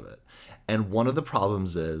aspects of it. And one of the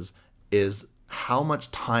problems is how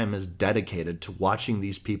much time is dedicated to watching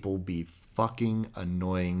these people be fucking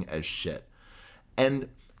annoying as shit. And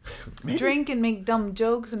drink and make dumb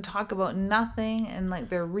jokes and talk about nothing, and like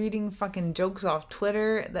they're reading fucking jokes off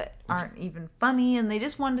Twitter that aren't even funny, and they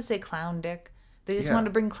just wanted to say clown dick. They just wanted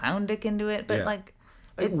to bring clown dick into it, but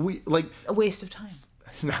a waste of time.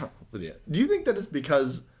 No, Lydia, do you think that it's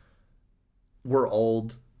because we're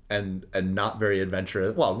old and not very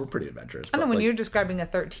adventurous? Well, we're pretty adventurous. I know, when you're describing a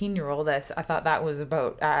 13-year-old, I thought that was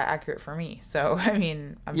about accurate for me. So, I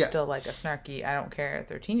mean, I'm still like a snarky, I don't care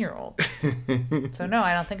 13-year-old. So, no,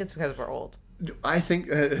 I don't think it's because we're old. I think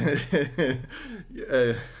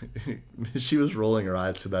she was rolling her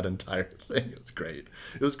eyes to that entire thing. It was great.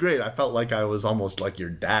 It was great. I felt like I was almost like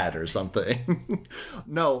your dad or something.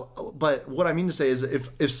 No, but what I mean to say is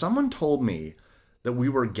if someone told me that we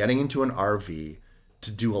were getting into an RV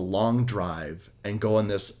to do a long drive and go on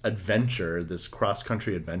this adventure, this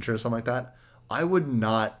cross-country adventure or something like that, I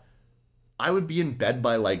would be in bed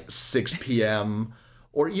by like 6 p.m.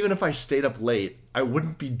 Or even if I stayed up late, I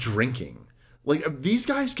wouldn't be drinking. Like, these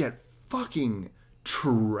guys get fucking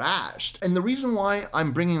trashed. And the reason why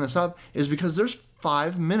I'm bringing this up is because there's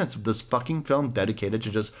 5 minutes of this fucking film dedicated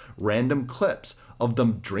to just random clips of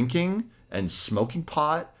them drinking and smoking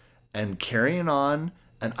pot and carrying on,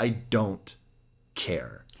 and I don't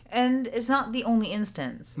care. And it's not the only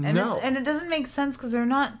instance. And no. And it doesn't make sense, because they're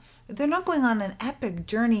not going on an epic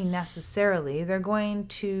journey necessarily. They're going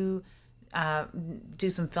to do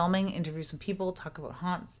some filming, interview some people, talk about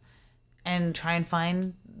haunts, and try and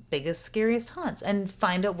find biggest, scariest haunts, and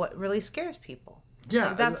find out what really scares people. Yeah.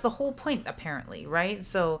 Like, that's the whole point, apparently, right?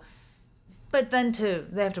 So, but then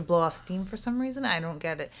they have to blow off steam for some reason. I don't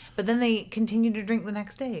get it. But then they continue to drink the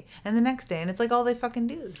next day and the next day, and it's like all they fucking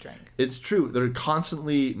do is drink. It's true. They're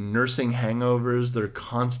constantly nursing hangovers. They're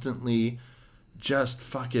constantly just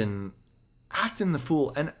fucking acting the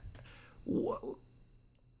fool. And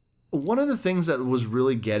one of the things that was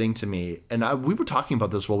really getting to me, and we were talking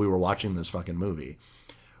about this while we were watching this fucking movie,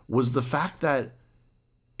 was the fact that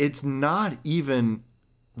it's not even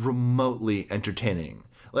remotely entertaining.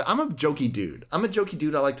 Like, I'm a jokey dude. I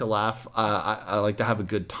like to laugh. I like to have a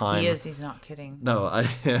good time. He is. He's not kidding. No,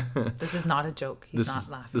 This is not a joke. He's not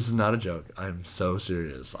laughing. This is not a joke. I'm so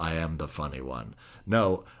serious. I am the funny one.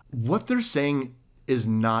 No, what they're saying is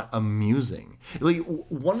not amusing. Like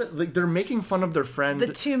they're making fun of their friend. The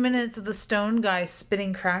 2 minutes of the stone guy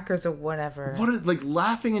spitting crackers or whatever.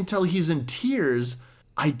 Laughing until he's in tears.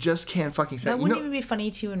 I just can't fucking say. That wouldn't even be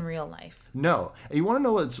funny to you in real life. No. And you want to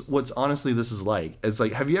know what's honestly this is like? It's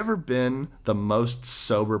like, have you ever been the most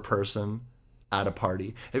sober person at a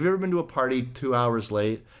party? Have you ever been to a party 2 hours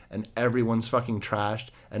late and everyone's fucking trashed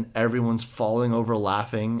and everyone's falling over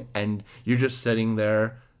laughing and you're just sitting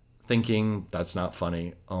there thinking, that's not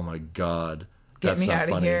funny. Oh my God. Get me out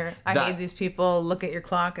of here. I That- hate these people. Look at your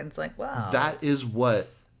clock, and it's like, wow. That is what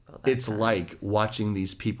it's time. like watching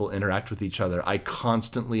these people interact with each other. I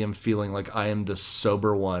constantly am feeling like I am the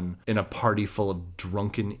sober one in a party full of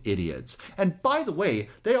drunken idiots. And by the way,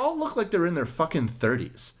 they all look like they're in their fucking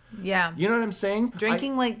 30s. Yeah. You know what I'm saying?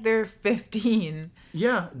 Drinking like they're 15.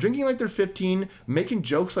 Yeah, drinking like they're 15, making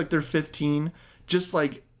jokes like they're 15, just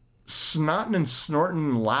like snotting and snorting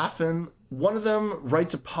and laughing. One of them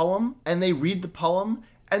writes a poem and they read the poem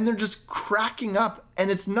and they're just cracking up, and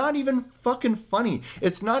it's not even fucking funny.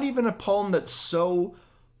 It's not even a poem that's so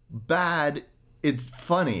bad it's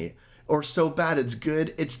funny or so bad it's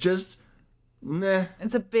good. It's just meh.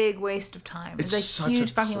 It's a big waste of time. It's It's a such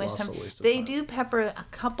huge a fucking waste of colossal time. waste of They time. do pepper a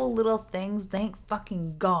couple little things, thank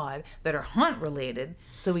fucking God, that are haunt related,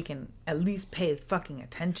 so we can at least pay fucking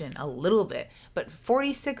attention a little bit. But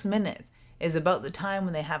 46 minutes is about the time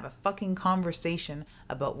when they have a fucking conversation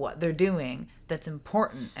about what they're doing that's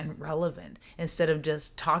important and relevant, instead of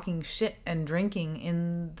just talking shit and drinking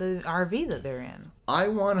in the RV that they're in. I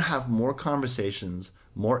want to have more conversations,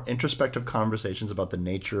 more introspective conversations about the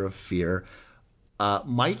nature of fear.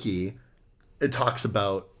 Mikey, it talks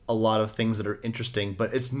about a lot of things that are interesting,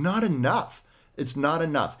 but it's not enough. It's not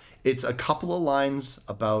enough. It's a couple of lines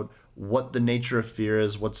about what the nature of fear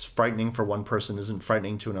is, what's frightening for one person isn't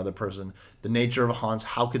frightening to another person. The nature of haunts,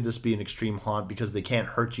 how could this be an extreme haunt because they can't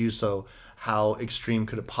hurt you, so how extreme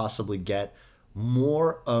could it possibly get?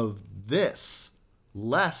 More of this,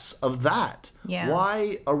 less of that. Yeah.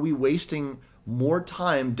 Why are we wasting more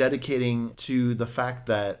time dedicating to the fact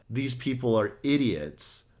that these people are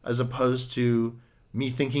idiots as opposed to me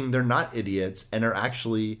thinking they're not idiots and are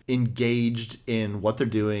actually engaged in what they're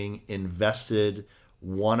doing, invested,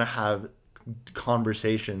 want to have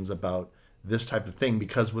conversations about this type of thing?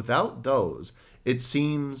 Because without those, it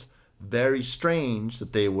seems very strange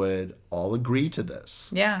that they would all agree to this.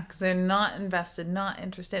 Yeah, because they're not invested, not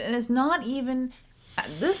interested. And it's not even at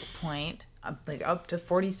this point, like up to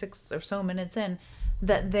 46 or so minutes in,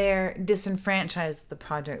 that they're disenfranchised with the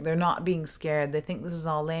project. They're not being scared. They think this is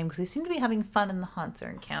all lame because they seem to be having fun in the haunts they're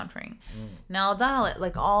encountering. Now, I'll dial it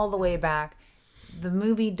like all the way back. The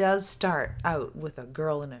movie does start out with a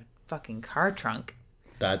girl in a fucking car trunk.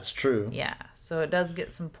 That's true. Yeah, so it does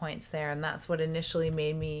get some points there, and that's what initially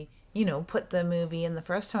made me, you know, put the movie in the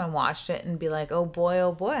first time I watched it and be like, oh boy,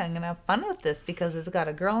 I'm going to have fun with this because it's got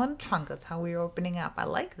a girl in a trunk. That's how we're opening up. I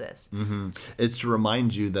like this. Mm-hmm. It's to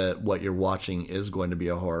remind you that what you're watching is going to be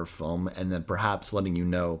a horror film, and then perhaps letting you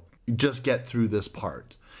know, just get through this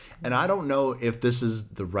part. And I don't know if this is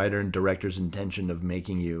the writer and director's intention of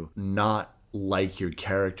making you not like your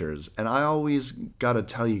characters. And I always got to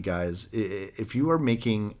tell you guys, if you are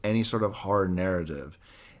making any sort of horror narrative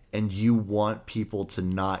and you want people to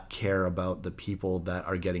not care about the people that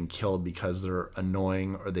are getting killed because they're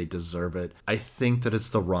annoying or they deserve it, I think that it's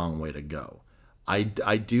the wrong way to go. I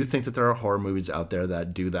do think that there are horror movies out there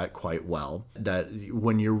that do that quite well. That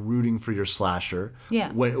when you're rooting for your slasher, yeah,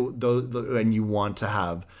 and you want to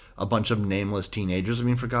have a bunch of nameless teenagers. I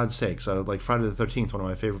mean, for God's sakes, like Friday the 13th, one of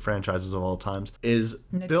my favorite franchises of all times, is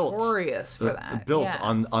notorious for that. Built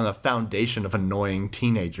on a foundation of annoying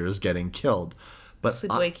teenagers getting killed. But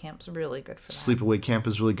Sleepaway Camp's really good for that. Sleepaway Camp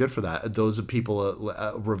is really good for that. Those are people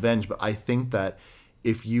revenge. But I think that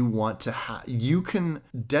if you want to you can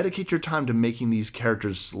dedicate your time to making these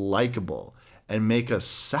characters likable and make us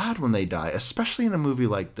sad when they die, especially in a movie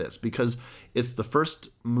like this, because it's the first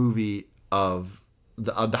movie of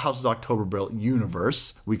the House of October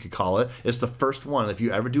universe, we could call it. It's the first one. If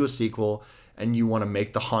you ever do a sequel and you want to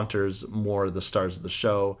make the haunters more the stars of the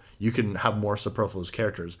show, you can have more superfluous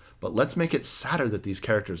characters. But let's make it sadder that these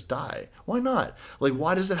characters die. Why not? Like,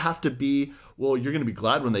 why does it have to be, well, you're going to be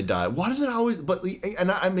glad when they die? Why does it always,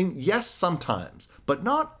 and I mean, yes, sometimes, but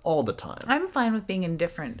not all the time. I'm fine with being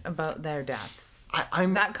indifferent about their deaths.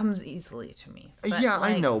 That comes easily to me. But yeah,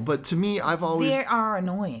 I know, but to me, I've always... They are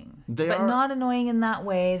annoying. But not annoying in that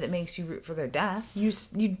way that makes you root for their death. You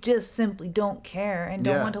just simply don't care and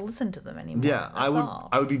don't want to listen to them anymore. Yeah, I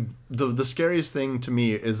would be... The scariest thing to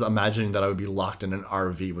me is imagining that I would be locked in an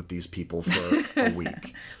RV with these people for a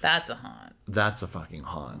week. That's a haunt. That's a fucking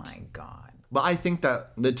haunt. Oh my God. But I think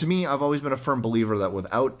that to me, I've always been a firm believer that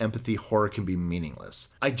without empathy, horror can be meaningless.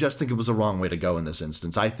 I just think it was a wrong way to go in this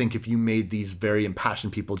instance. I think if you made these very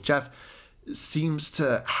impassioned people, Jeff seems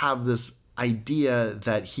to have this idea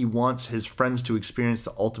that he wants his friends to experience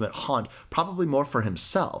the ultimate haunt, probably more for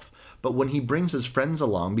himself. But when he brings his friends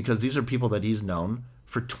along, because these are people that he's known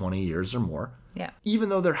for 20 years or more, yeah, even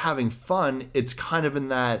though they're having fun, it's kind of in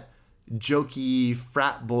that jokey,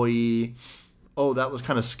 frat boy-y, oh, that was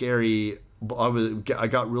kind of scary, I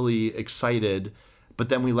got really excited, but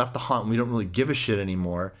then we left the haunt and we don't really give a shit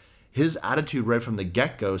anymore. His attitude right from the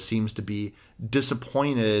get-go seems to be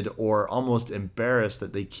disappointed or almost embarrassed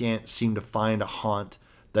that they can't seem to find a haunt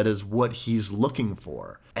that is what he's looking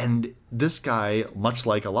for. And this guy, much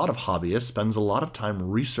like a lot of hobbyists, spends a lot of time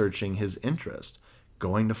researching his interest,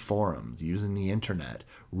 going to forums, using the internet,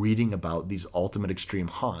 reading about these ultimate extreme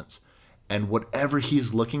haunts. And whatever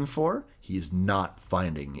he's looking for, he's not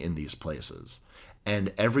finding in these places.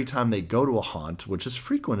 And every time they go to a haunt, which is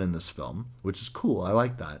frequent in this film, which is cool, I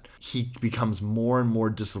like that, he becomes more and more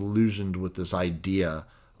disillusioned with this idea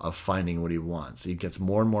of finding what he wants. He gets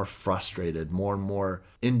more and more frustrated, more and more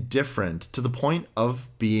indifferent, to the point of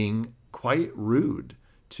being quite rude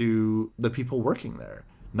to the people working there,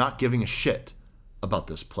 not giving a shit about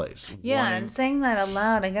this place. Yeah, wanting- and saying that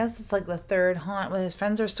aloud, I guess it's like the third haunt where his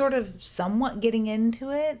friends are sort of somewhat getting into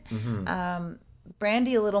it.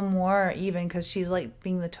 Brandy a little more even because she's like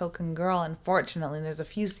being the token girl. Unfortunately, there's a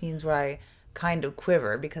few scenes where I kind of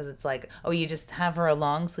quiver because it's like, oh, you just have her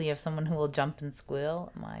along so you have someone who will jump and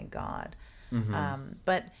squeal. My God.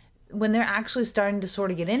 But when they're actually starting to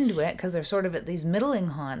sort of get into it, because they're sort of at these middling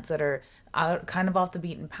haunts that are out kind of off the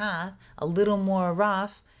beaten path, a little more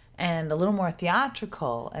rough and a little more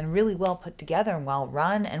theatrical and really well put together and well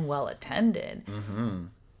run and well attended.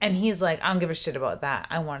 And he's like, I don't give a shit about that.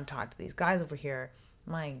 I want to talk to these guys over here.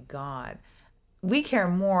 My God. We care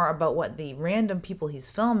more about what the random people he's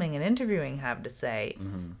filming and interviewing have to say.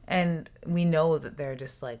 And we know that they're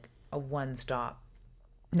just like a one-stop.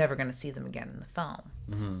 Never going to see them again in the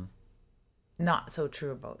film. Not so true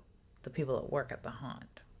about the people that work at the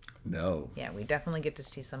haunt. No. Yeah, we definitely get to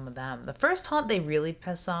see some of them. The first haunt they really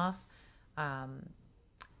piss off.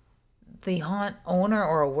 The haunt owner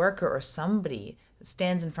or a worker or somebody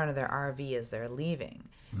stands in front of their RV as they're leaving.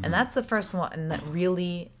 And that's the first one that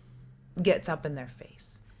really gets up in their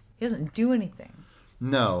face. He doesn't do anything.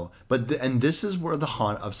 No, but and this is where the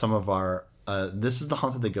haunt of some of our this is the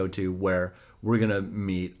haunt that they go to where we're gonna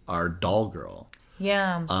meet our doll girl.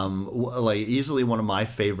 Yeah. Like easily one of my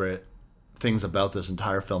favorite things about this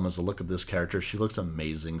entire film is the look of this character. She looks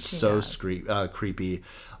amazing, creepy.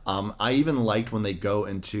 I even liked when they go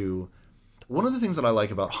into one of the things that I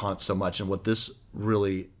like about haunts so much, and what this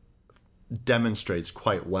really demonstrates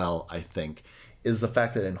quite well, I think, is the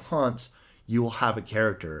fact that in haunts you will have a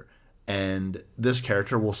character, and this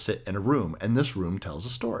character will sit in a room, and this room tells a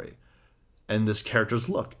story, and this character's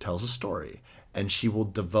look tells a story, and she will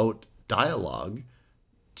devote dialogue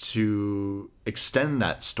to extend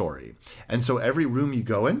that story. And so every room you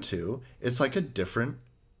go into, it's like a different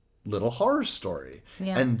little horror story.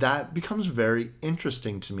 Yeah. And that becomes very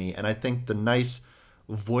interesting to me. And I think the nice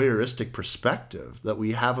voyeuristic perspective that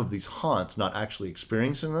we have of these haunts, not actually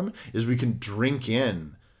experiencing them, is we can drink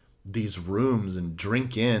in these rooms and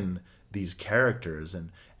drink in these characters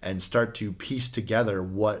and start to piece together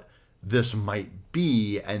what this might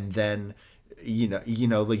be. And then you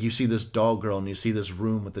know, like you see this doll girl and you see this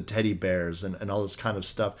room with the teddy bears and all this kind of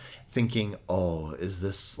stuff, thinking, oh, is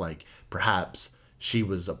this like perhaps she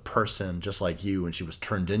was a person just like you and she was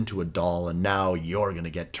turned into a doll and now you're going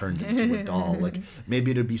to get turned into a doll. Like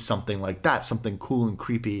maybe it'd be something like that, something cool and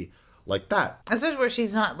creepy like that. Especially where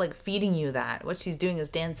she's not like feeding you that. What she's doing is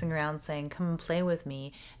dancing around saying, come and play with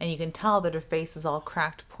me. And you can tell that her face is all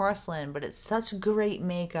cracked porcelain, but it's such great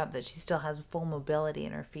makeup that she still has full mobility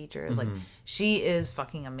in her features. Like she is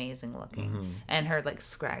fucking amazing looking. And her like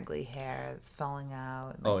scraggly hair that's falling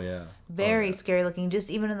out. Oh yeah. Very scary looking, just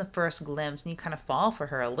even in the first glimpse. And you kind of fall for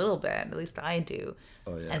her a little bit. At least I do.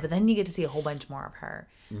 Oh yeah. But then you get to see a whole bunch more of her.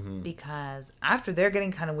 Because after they're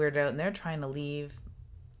getting kind of weirded out and they're trying to leave,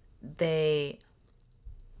 they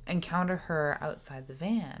encounter her outside the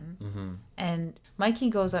van. And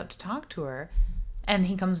Mikey goes out to talk to her and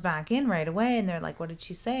he comes back in right away and they're like, what did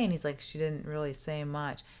she say? And he's like, she didn't really say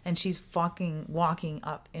much. And she's fucking walking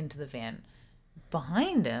up into the van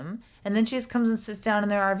behind him, and then she just comes and sits down in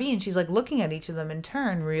their RV and she's like looking at each of them in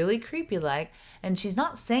turn, really creepy like, and she's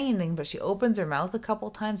not saying anything, but she opens her mouth a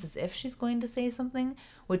couple times as if she's going to say something,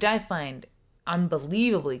 which I find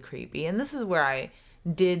unbelievably creepy. And this is where I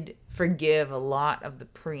did forgive a lot of the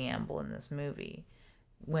preamble in this movie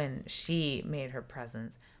when she made her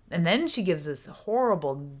presence. And then she gives this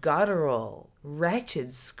horrible, guttural,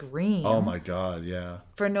 wretched scream. Oh my God, yeah.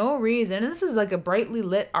 For no reason. And this is like a brightly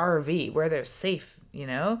lit RV where they're safe, you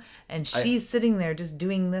know? And she's sitting there just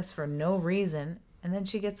doing this for no reason. And then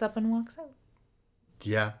she gets up and walks out.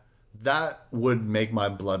 Yeah. That would make my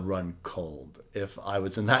blood run cold if I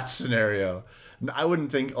was in that scenario. I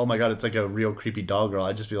wouldn't think, oh my God, it's like a real creepy doll girl.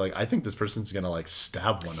 I'd just be like, I think this person's going to like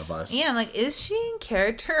stab one of us. Yeah, I'm like, is she in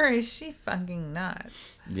character or is she fucking nuts?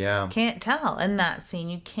 Yeah. Can't tell. In that scene,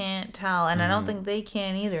 you can't tell. And I don't think they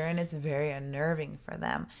can either. And it's very unnerving for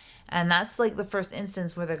them. And that's like the first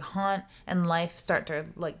instance where the haunt and life start to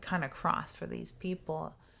like kind of cross for these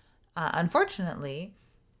people. Unfortunately,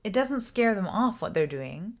 it doesn't scare them off what they're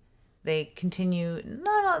doing. They continue,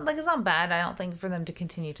 no, like it's not bad, I don't think, for them to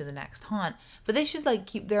continue to the next haunt, but they should like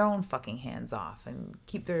keep their own fucking hands off and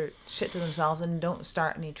keep their shit to themselves and don't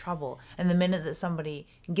start any trouble. And the minute that somebody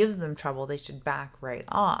gives them trouble, they should back right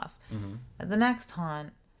off. At the next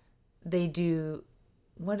haunt, they do,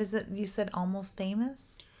 what is it you said, Almost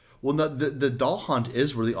Famous? Well, no, the doll haunt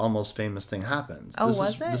is where the Almost Famous thing happens. Oh,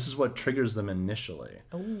 it? This is what triggers them initially.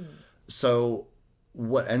 Oh. So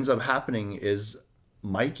what ends up happening is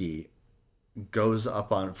Mikey goes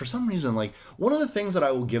up on, for some reason, like, one of the things that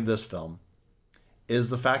I will give this film is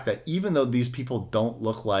the fact that even though these people don't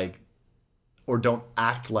look like or don't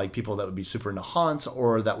act like people that would be super into haunts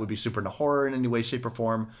or that would be super into horror in any way, shape, or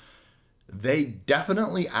form, they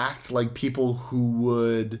definitely act like people who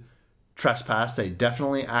would trespass. They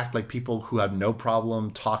definitely act like people who have no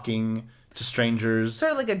problem talking to strangers.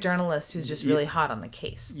 Sort of like a journalist who's just really hot on the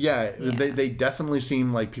case. Yeah. They definitely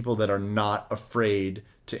seem like people that are not afraid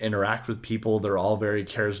to interact with people. They're all very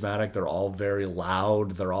charismatic. They're all very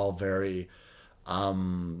loud. They're all very...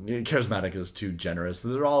 charismatic is too generous.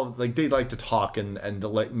 They're all like, they like to talk and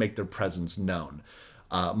make their presence known.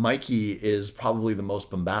 Mikey is probably the most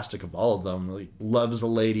bombastic of all of them. Like, loves the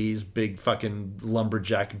ladies, big fucking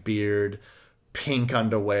lumberjack beard, pink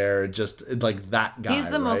underwear, just like that guy. He's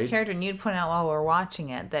the right? most character, and you'd point out while we're watching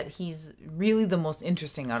it that he's really the most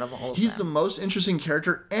interesting out of all of them. He's the most interesting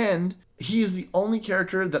character, and he is the only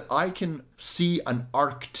character that I can see an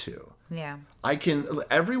arc to. Yeah.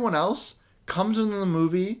 Everyone else comes into the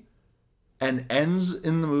movie and ends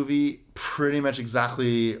in the movie pretty much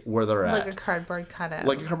exactly where they're at. Like a cardboard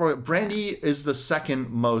cutout. Brandy is the second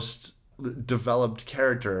most developed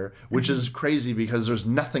character, which is crazy because there's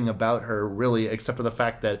nothing about her really except for the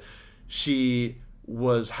fact that she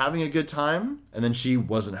was having a good time and then she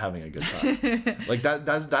wasn't having a good time. Like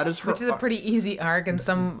that is her. Which is a pretty easy arc, and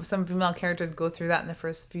some female characters go through that in the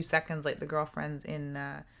first few seconds, like the girlfriends in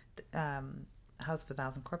House of a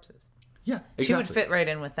Thousand Corpses. Yeah, exactly. She would fit right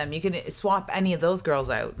in with them. You could swap any of those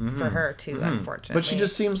girls out for her too, unfortunately. But she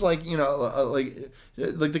just seems like, like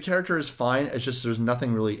the character is fine. It's just there's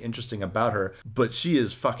nothing really interesting about her. But she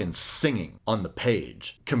is fucking singing on the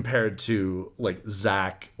page compared to like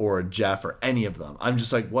Zach or Jeff or any of them. I'm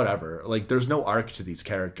just like, whatever. Like, there's no arc to these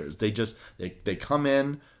characters. They come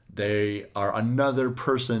in, they are another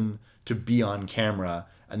person to be on camera,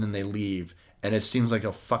 and then they leave. And it seems like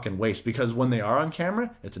a fucking waste because when they are on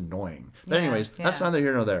camera, it's annoying. But anyways, that's neither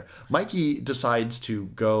here nor there. Mikey decides to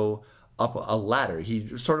go up a ladder.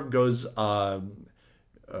 He sort of goes,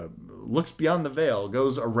 looks beyond the veil,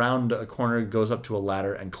 goes around a corner, goes up to a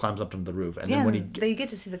ladder, and climbs up into the roof. And then when they get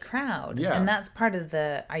to see the crowd. Yeah. And that's part of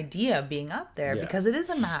the idea of being up there because it is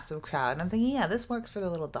a massive crowd. And I'm thinking, this works for the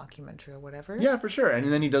little documentary or whatever. Yeah, for sure.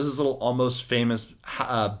 And then he does his little almost famous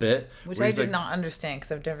bit. Which I did not understand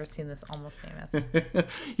because I've never seen this almost famous.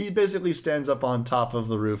 He basically stands up on top of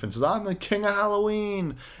the roof and says, "I'm the king of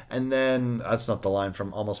Halloween." And then, that's not the line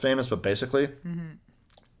from Almost Famous, but basically. Mm-hmm.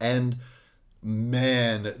 And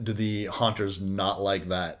man, do the haunters not like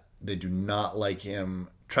that. They do not like him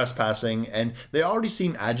trespassing, and they already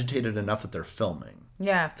seem agitated enough that they're filming.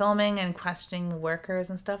 Yeah, filming and questioning the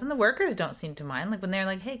workers and stuff. And the workers don't seem to mind. Like, when they're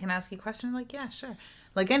like, "Hey, can I ask you a question?" I'm like, "Yeah, sure."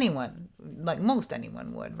 Like anyone, like most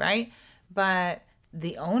anyone would, right? But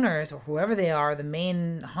the owners or whoever they are, the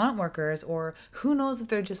main haunt workers, or who knows if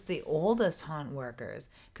they're just the oldest haunt workers,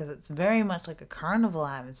 because it's very much like a carnival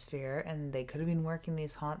atmosphere, and they could have been working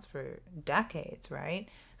these haunts for decades, right?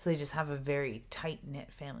 So they just have a very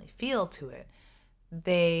tight-knit family feel to it.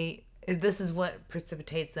 This is what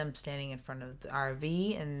precipitates them standing in front of the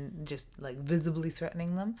RV and just like visibly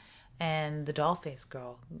threatening them, and the doll-faced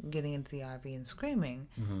girl getting into the RV and screaming.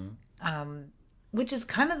 Which is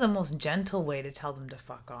kind of the most gentle way to tell them to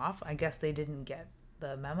fuck off. I guess they didn't get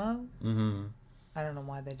the memo. Mm-hmm. I don't know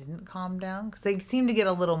why they didn't calm down. Because they seem to get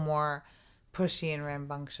a little more pushy and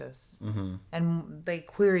rambunctious. Mm-hmm. And they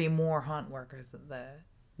query more haunt workers at the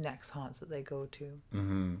next haunts that they go to.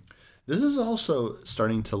 Mm-hmm. This is also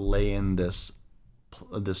starting to lay in this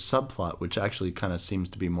subplot, which actually kind of seems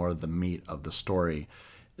to be more of the meat of the story,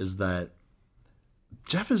 is that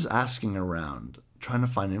Jeff is asking around, trying to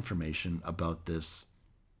find information about this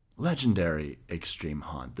legendary extreme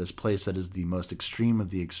haunt, this place that is the most extreme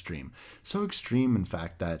of the extreme. So extreme, in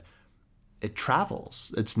fact, that it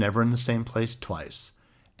travels. It's never in the same place twice.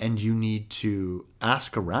 And you need to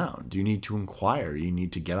ask around. You need to inquire. You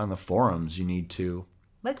need to get on the forums. You need to...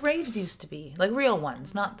 Like raves used to be. Like real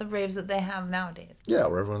ones, not the raves that they have nowadays. Yeah,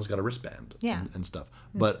 where everyone's got a wristband and stuff.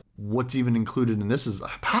 But what's even included in this is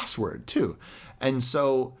a password, too. And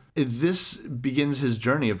so this begins his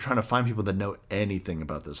journey of trying to find people that know anything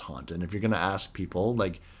about this haunt. And if you're going to ask people,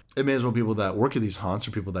 like, it may as well be people that work at these haunts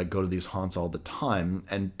or people that go to these haunts all the time.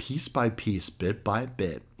 And piece by piece, bit by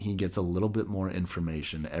bit, he gets a little bit more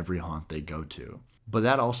information every haunt they go to. But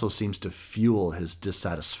that also seems to fuel his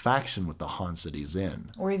dissatisfaction with the haunts that he's in.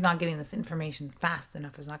 Or he's not getting this information fast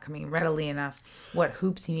enough. It's not coming readily enough. What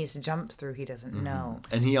hoops he needs to jump through, he doesn't know.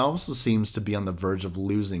 And he also seems to be on the verge of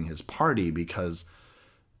losing his party because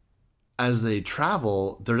as they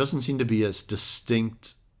travel, there doesn't seem to be a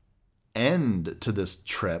distinct end to this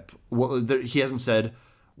trip. Well, he hasn't said,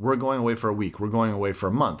 we're going away for a week. We're going away for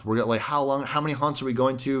a month. We're like, how long? How many haunts are we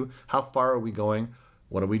going to? How far are we going?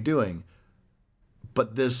 What are we doing?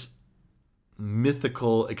 But this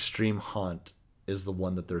mythical extreme haunt is the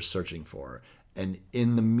one that they're searching for. And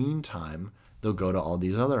in the meantime, they'll go to all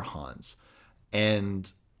these other haunts.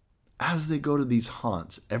 And as they go to these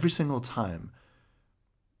haunts, every single time,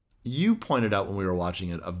 you pointed out when we were watching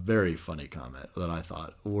it a very funny comment that I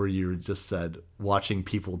thought, where you just said, watching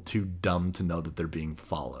people too dumb to know that they're being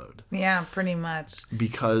followed. Yeah, pretty much.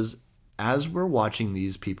 Because as we're watching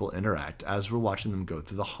these people interact, as we're watching them go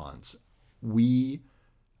through the haunts, we,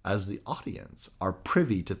 as the audience, are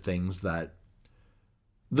privy to things that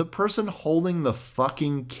the person holding the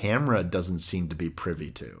fucking camera doesn't seem to be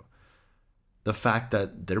privy to. The fact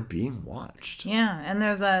that they're being watched. Yeah, and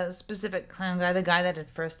there's a specific clown guy, the guy that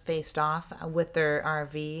had first faced off with their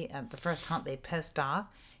RV at the first haunt they pissed off.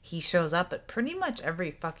 He shows up at pretty much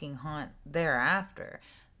every fucking haunt thereafter.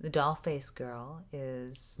 The doll-faced girl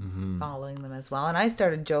is following them as well. And I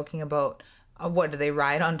started joking about, what, do they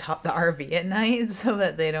ride on top of the RV at night so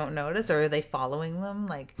that they don't notice? Or are they following them?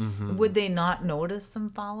 Like, would they not notice them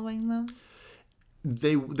following them?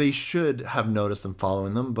 They should have noticed them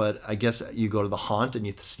following them, but I guess you go to the haunt and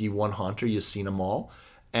you see one haunter, you've seen them all,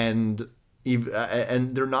 and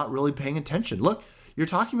they're not really paying attention. Look, you're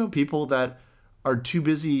talking about people that are too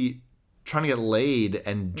busy trying to get laid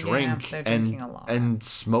and drink and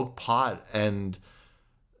smoke pot and,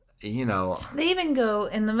 you know. They even go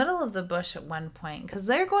in the middle of the bush at one point because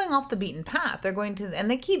they're going off the beaten path. They're going to,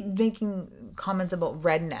 and they keep making comments about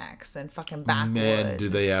rednecks and fucking backwoods. Man, do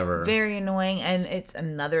they ever. Very annoying. And it's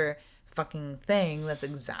another fucking thing that's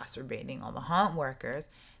exacerbating all the haunt workers.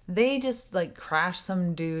 They just like crash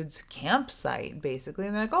some dude's campsite basically.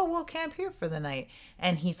 And they're like, oh, we'll camp here for the night.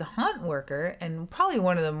 And he's a haunt worker and probably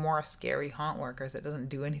one of the more scary haunt workers that doesn't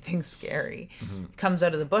do anything scary. Comes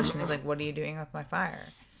out of the bush and he's like, what are you doing with my fire?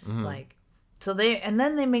 Like, so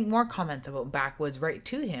then they make more comments about backwoods right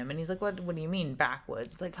to him. And he's like, what do you mean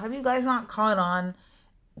backwoods? It's like, have you guys not caught on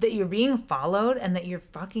that you're being followed and that you're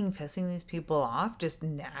fucking pissing these people off just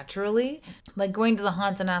naturally? Like going to the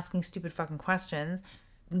haunts and asking stupid fucking questions,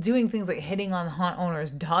 doing things like hitting on the haunt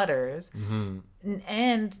owner's daughters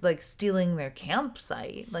and like stealing their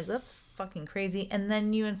campsite. Like that's fucking crazy. And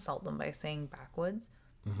then you insult them by saying backwoods.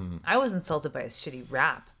 I was insulted by a shitty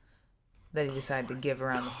rap that he decided to give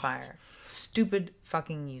around the fire. Stupid,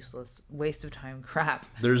 fucking useless, waste of time crap.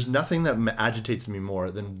 There's nothing that agitates me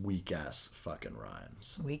more than weak-ass fucking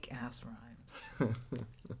rhymes. Weak-ass rhymes.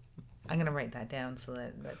 I'm going to write that down so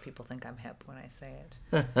that people think I'm hip when I say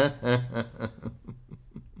it.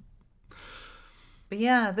 But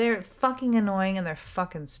yeah, they're fucking annoying and they're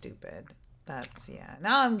fucking stupid. That's, yeah.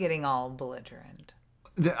 Now I'm getting all belligerent.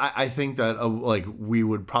 I think that like we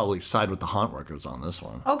would probably side with the haunt workers on this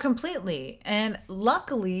one. Oh, completely. And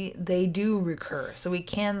luckily they do recur, so we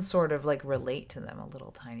can sort of like relate to them a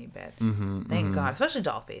little tiny bit. Thank God, especially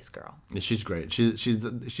Dollface Girl. She's great.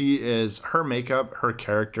 She is her makeup, her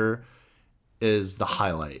character is the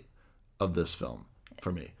highlight of this film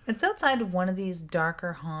for me. It's outside of one of these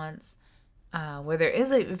darker haunts where there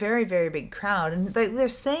is a very, very big crowd, and they're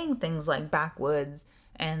saying things like backwoods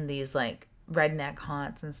and these like redneck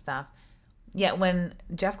haunts and stuff. Yet when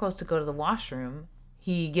Jeff goes to go to the washroom,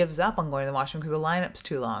 he gives up on going to the washroom because the lineup's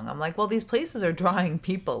too long. I'm like, well, these places are drawing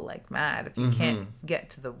people like mad. If you can't get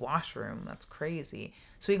to the washroom, that's crazy.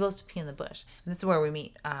 So he goes to pee in the bush. And this is where we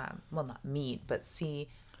meet, well, not meet, but see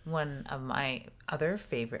one of my other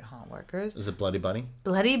favorite haunt workers. Is it Bloody Bunny?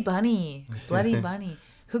 Bloody Bunny. Bloody Bunny.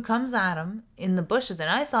 Who comes at him in the bushes. And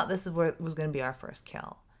I thought this is where it was going to be our first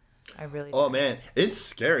kill. I really Oh, man. It's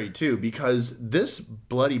scary, too, because this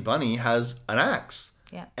Bloody Bunny has an axe.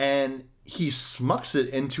 Yeah. And he smucks it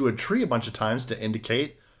into a tree a bunch of times to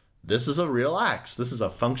indicate this is a real axe. This is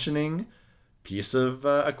a functioning piece of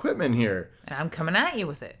equipment here. And I'm coming at you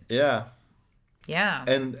with it. Yeah. Yeah.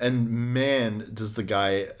 And man, does the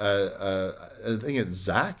guy, I think it's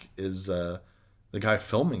Zach is the guy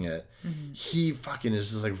filming it. He fucking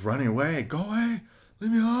is just like running away. Go away.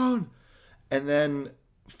 Leave me alone. And then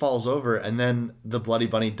falls over, and then the Bloody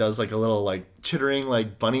Bunny does like a little like chittering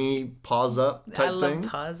like bunny paws up type thing. I love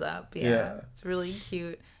paws up. Yeah. It's really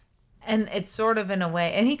cute. And it's sort of in a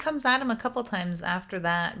way, and he comes at him a couple times after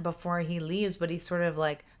that before he leaves, but he's sort of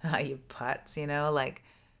like, you putz, you know, like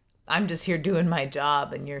I'm just here doing my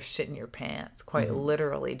job and you're shitting your pants, quite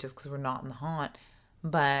literally, just because we're not in the haunt.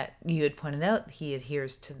 But you had pointed out he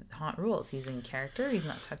adheres to haunt rules. He's in character. He's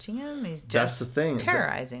not touching him. He's just That's the thing.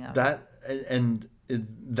 Terrorizing him.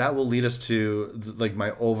 That will lead us to like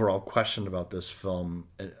my overall question about this film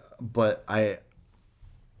But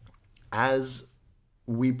as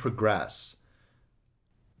we progress,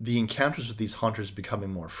 the encounters with these haunters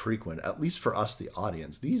becoming more frequent, at least for us, the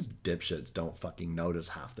audience. These dipshits don't fucking notice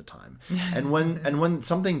half the time. And when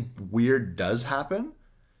something weird does happen,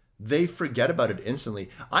 they forget about it instantly.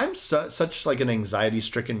 I'm such like an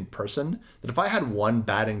anxiety-stricken person that if I had one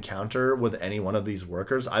bad encounter with any one of these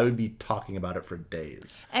workers, I would be talking about it for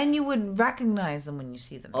days. And you would recognize them when you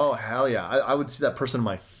see them. Oh, hell yeah. I would see that person in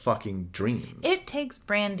my fucking dreams. It takes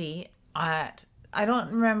Brandy at... I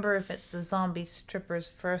don't remember if it's the zombie strippers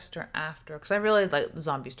first or after, because I really like the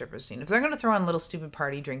zombie strippers scene. If they're going to throw on a little stupid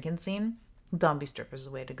party drinking scene, zombie strippers is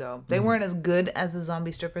the way to go. They weren't as good as the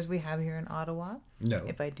zombie strippers we have here in Ottawa. No.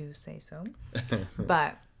 If I do say so.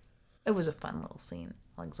 But it was a fun little scene,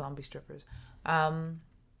 like zombie strippers.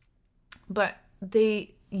 But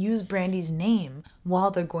they use Brandy's name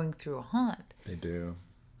while they're going through a haunt. They do.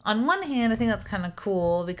 On one hand, I think that's kind of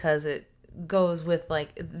cool because it goes with,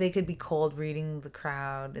 like, they could be cold reading the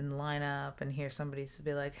crowd in the lineup and hear somebody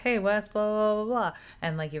be like, hey, Wes, blah, blah, blah, blah.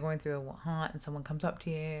 And, like, you're going through a haunt and someone comes up to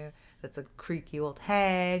you that's a creaky old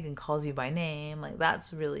hag and calls you by name. Like,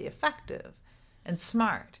 that's really effective and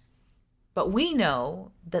smart. But we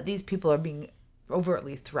know that these people are being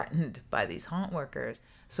overtly threatened by these haunt workers.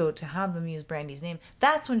 So to have them use Brandy's name,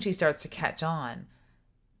 that's when she starts to catch on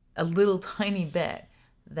a little tiny bit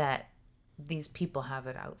that these people have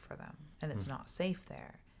it out for them. And it's not safe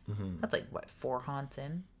there. Mm-hmm. That's like, what, 4 haunts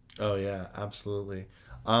in? Oh, yeah, absolutely.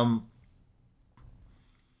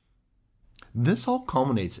 This all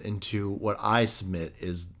culminates into what I submit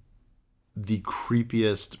is the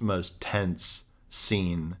creepiest, most tense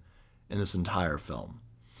scene in this entire film.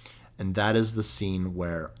 And that is the scene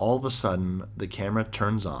where all of a sudden the camera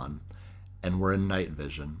turns on and we're in night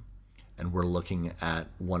vision and we're looking at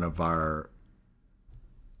one of our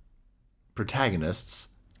protagonists.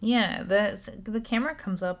 Yeah, the camera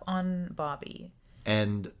comes up on Bobby.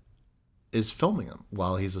 And is filming him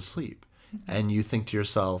while he's asleep. Mm-hmm. And you think to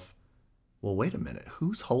yourself, well, wait a minute,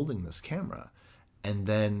 who's holding this camera? And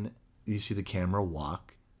then you see the camera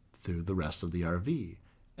walk through the rest of the RV.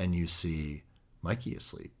 And you see Mikey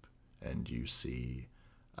asleep. And you see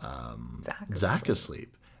Zach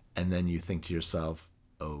asleep. And then you think to yourself,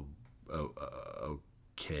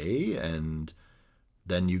 okay. And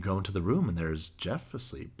then you go into the room and there's Jeff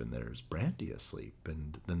asleep and there's Brandy asleep.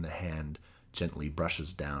 And then the hand gently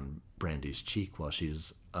brushes down Brandy's cheek while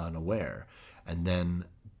she's unaware. And then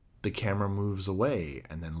the camera moves away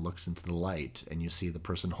and then looks into the light. And you see the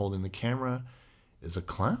person holding the camera is a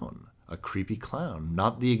clown, a creepy clown.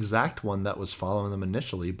 Not the exact one that was following them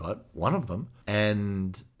initially, but one of them.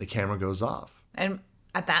 And the camera goes off. And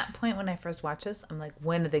at that point, when I first watched this, I'm like,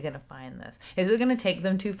 when are they going to find this? Is it going to take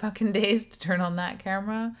them 2 fucking days to turn on that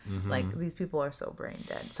camera? Mm-hmm. Like, these people are so brain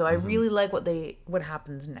dead. So I really like what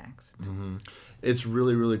happens next. Mm-hmm. It's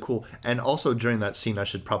really, really cool. And also during that scene, I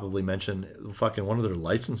should probably mention, fucking one of their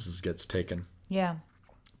licenses gets taken. Yeah.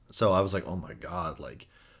 So I was like, oh my God, like,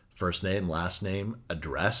 first name, last name,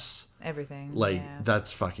 address. Everything. Like,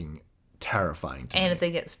 that's fucking terrifying to me. And if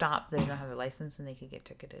they get stopped, they don't have their license and they could get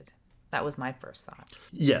ticketed. That was my first thought.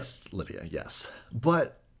 Yes, Lydia, yes.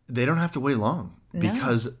 But they don't have to wait long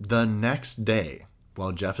because the next day,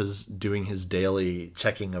 while Jeff is doing his daily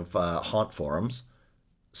checking of haunt forums,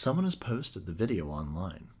 someone has posted the video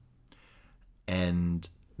online. And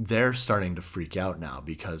they're starting to freak out now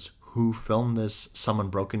because who filmed this? Someone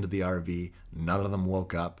broke into the RV. None of them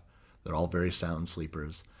woke up. They're all very sound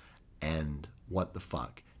sleepers. And what the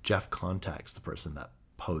fuck? Jeff contacts the person that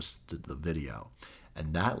posted the video.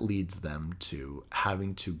 And that leads them to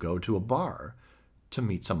having to go to a bar to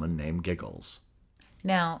meet someone named Giggles.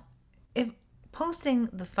 Now, if posting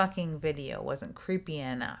the fucking video wasn't creepy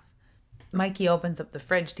enough, Mikey opens up the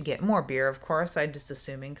fridge to get more beer, of course. I'm just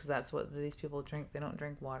assuming because that's what these people drink. They don't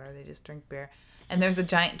drink water. They just drink beer. And there's a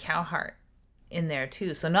giant cow heart in there,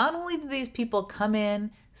 too. So not only do these people come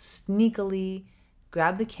in sneakily,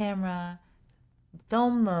 grab the camera,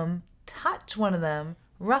 film them, touch one of them,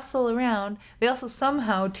 rustle around. They also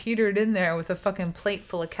somehow teetered in there with a fucking plate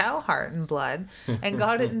full of cow heart and blood and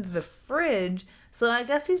got it into the fridge. So I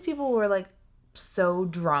guess these people were like so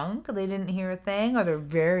drunk they didn't hear a thing, or they're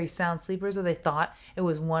very sound sleepers, or they thought it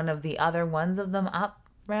was one of the other ones of them up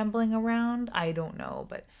rambling around. I don't know,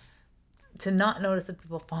 but to not notice the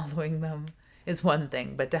people following them is one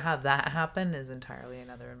thing, but to have that happen is entirely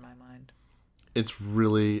another in my mind. It's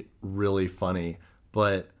really, really funny,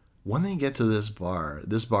 but when they get to this bar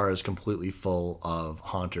is completely full of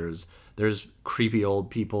haunters. There's creepy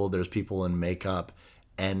old people, there's people in makeup,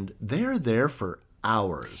 and they're there for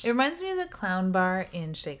hours. It reminds me of the Clown Bar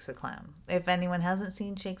in Shakes a Clown. If anyone hasn't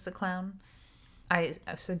seen Shakes a Clown, I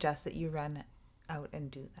suggest that you run out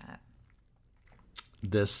and do that.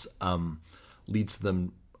 This leads to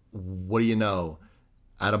them, what do you know,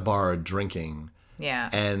 at a bar drinking. Yeah.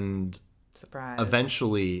 And surprise.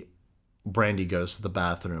 Eventually, Brandy goes to the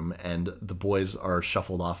bathroom, and the boys are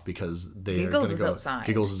shuffled off because they are going to go. Outside.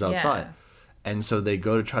 Giggles is outside. Yeah. And so they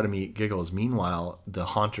go to try to meet Giggles. Meanwhile, the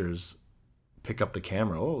haunters pick up the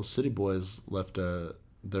camera. Oh, City Boys left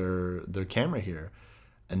their camera here.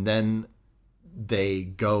 And then they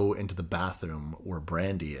go into the bathroom where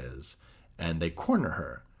Brandy is, and they corner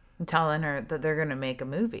her. Telling her that they're going to make a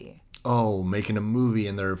movie. Oh, making a movie,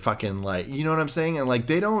 and they're fucking like, you know what I'm saying? And like,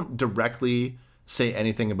 they don't directly say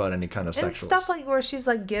anything about any kind of sexual stuff like where she's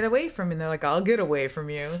like, get away from me, and they're like, I'll get away from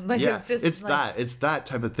you. Like, yeah, it's that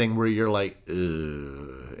type of thing where you're like,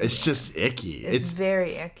 ugh. It's just icky. It's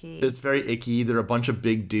very icky. It's very icky. They're a bunch of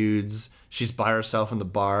big dudes. She's by herself in the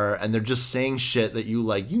bar, and they're just saying shit that you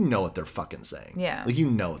like, you know what they're fucking saying. Yeah. Like, you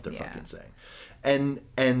know what they're fucking saying.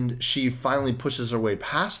 And she finally pushes her way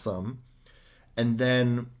past them, and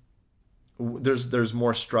then there's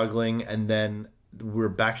more struggling, and then we're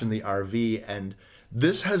back in the RV, and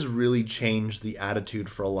this has really changed the attitude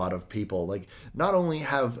for a lot of people. Like, not only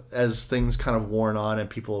have, as things kind of worn on and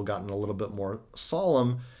people have gotten a little bit more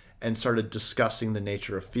solemn and started discussing the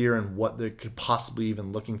nature of fear and what they could possibly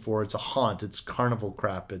even looking for. It's a haunt. It's carnival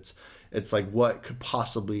crap. It's like what could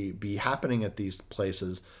possibly be happening at these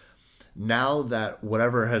places. Now that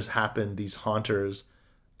whatever has happened, these haunters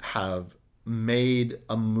have made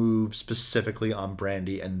a move specifically on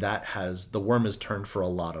Brandy, and the worm has turned for a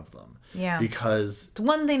lot of them. Yeah. Because it's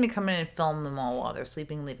one thing to come in and film them all while they're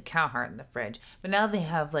sleeping, leave a cow heart in the fridge. But now they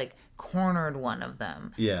have like cornered one of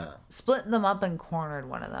them. Yeah. Split them up and cornered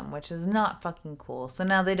one of them, which is not fucking cool. So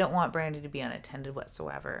now they don't want Brandy to be unattended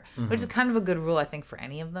whatsoever, which is kind of a good rule, I think, for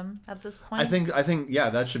any of them at this point. I think, yeah,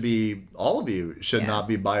 that should be, all of you should not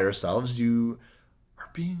be by yourselves. You are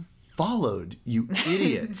being followed, you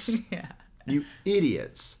idiots. Yeah. You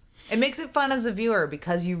idiots. It makes it fun as a viewer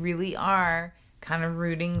because you really are kind of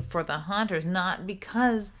rooting for the haunters, not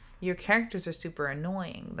because your characters are super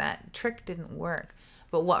annoying. That trick didn't work.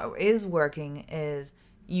 But what is working is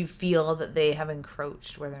you feel that they have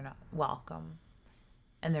encroached where they're not welcome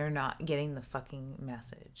and they're not getting the fucking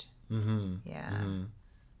message. Mm-hmm. Yeah. Mm-hmm.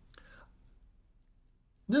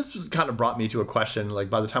 This kind of brought me to a question. Like,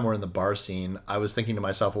 by the time we're in the bar scene, I was thinking to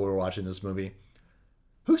myself while we were watching this movie,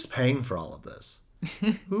 who's paying for all of this?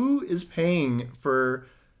 Who is paying for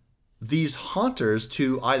these haunters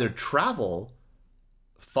to either travel,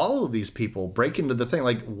 follow these people, break into the thing?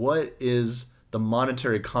 Like, what is the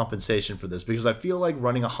monetary compensation for this? Because I feel like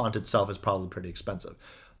running a haunt itself is probably pretty expensive.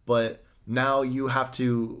 But now you have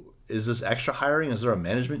to, is this extra hiring? Is there a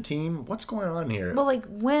management team? What's going on here? Well, like,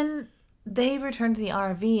 when they return to the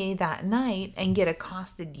RV that night and get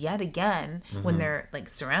accosted yet again when they're like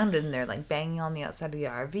surrounded and they're like banging on the outside of the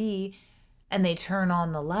RV, and they turn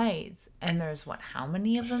on the lights, and there's how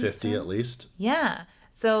many of them? 50 still? at least. Yeah.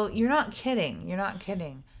 So you're not kidding. You're not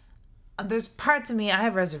kidding. There's parts of me, I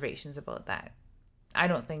have reservations about that. I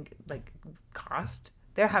don't think, like, cost.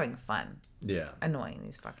 They're having fun. Yeah. Annoying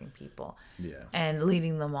these fucking people. Yeah. And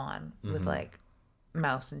leading them on with, like,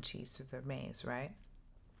 mouse and cheese through their maze, right?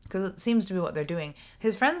 Because it seems to be what they're doing.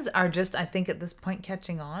 His friends are just, I think, at this point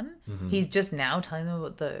catching on. He's just now telling them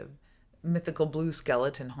about the mythical blue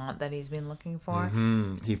skeleton haunt that he's been looking for.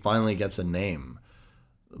 He finally gets a name.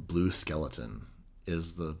 Blue Skeleton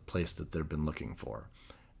is the place that they've been looking for.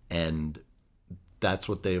 And that's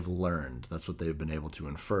what they've learned. That's what they've been able to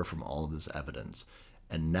infer from all of this evidence.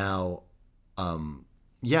 And now,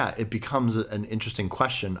 it becomes an interesting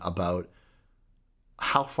question about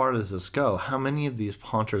how far does this go? How many of these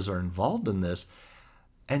haunters are involved in this?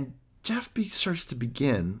 And Jeff starts to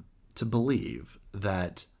begin to believe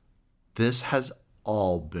that this has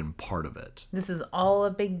all been part of it. This is all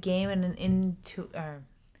a big game and an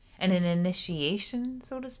initiation,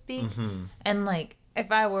 so to speak. And like,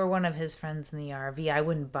 if I were one of his friends in the RV, I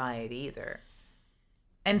wouldn't buy it either.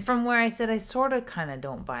 And from where I said, I sort of kind of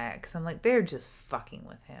don't buy it because I'm like, they're just fucking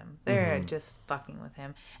with him. They're just fucking with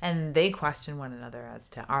him. And they question one another as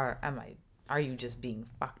to, are you just being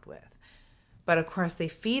fucked with? But of course, they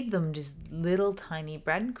feed them just little tiny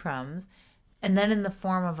breadcrumbs, and then in the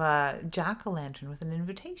form of a jack-o'-lantern with an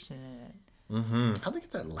invitation in it. How'd they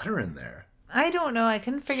get that letter in there? I don't know. I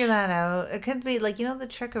couldn't figure that out. It could be like, you know the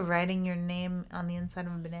trick of writing your name on the inside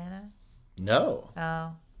of a banana? No.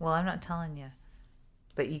 Oh, well, I'm not telling you.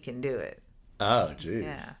 But you can do it. Oh, jeez.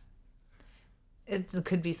 Yeah. It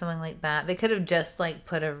could be something like that. They could have just like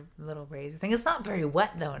put a little razor thing. It's not very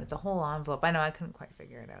wet though, and it's a whole envelope. I know, I couldn't quite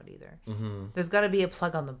figure it out either. Mm-hmm. There's got to be a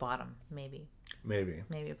plug on the bottom, maybe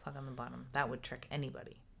a plug on the bottom. That would trick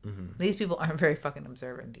anybody. Mm-hmm. These people aren't very fucking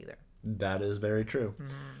observant either. That is very true.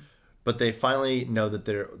 Mm-hmm. But they finally know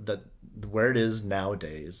that where it is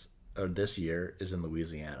nowadays or this year is in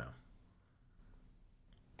Louisiana.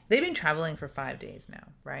 They've been traveling for 5 days now,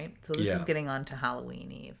 right? So this is getting on to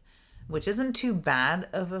Halloween Eve, which isn't too bad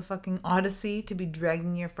of a fucking odyssey to be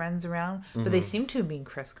dragging your friends around. Mm-hmm. But they seem to have been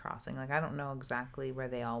crisscrossing. Like, I don't know exactly where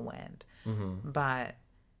they all went. Mm-hmm. But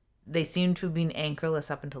they seem to have been anchorless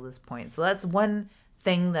up until this point. So that's one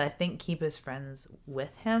thing that I think keep his friends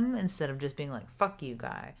with him instead of just being like, fuck you,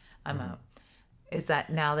 guy, I'm out. Is that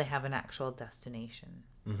now they have an actual destination.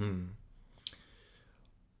 Mm-hmm.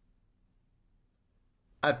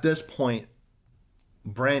 At this point,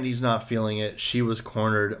 Brandy's not feeling it. She was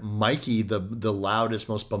cornered. Mikey, the loudest,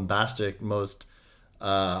 most bombastic, most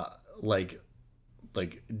like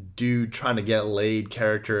dude trying to get laid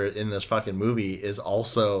character in this fucking movie, is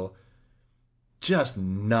also just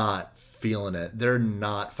not feeling it. They're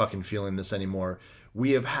not fucking feeling this anymore.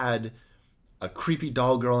 We have had a creepy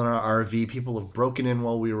doll girl in our RV. People have broken in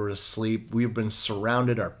while we were asleep. We've been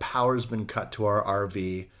surrounded. Our power's been cut to our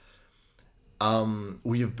RV.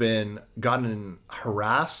 We have been gotten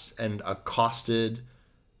harassed and accosted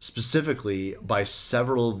specifically by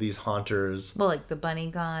several of these haunters. Well, like the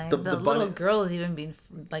bunny guy. The little girl has even been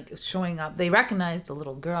like showing up. They recognize the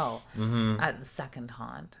little girl at the second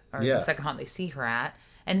haunt. Or the second haunt they see her at.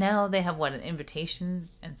 And now they have, an invitation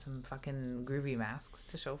and some fucking groovy masks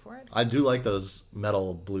to show for it? I do like those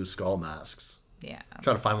metal blue skull masks. Yeah. I'm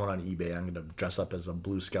trying to find one on eBay. I'm going to dress up as a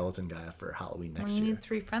blue skeleton guy for Halloween next year. You need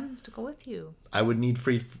 3 friends to go with you. I would need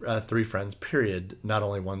 3 friends, period. Not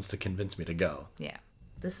only ones to convince me to go. Yeah.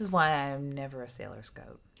 This is why I'm never a Sailor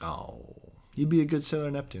Scout. Oh. You'd be a good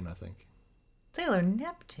Sailor Neptune, I think. Sailor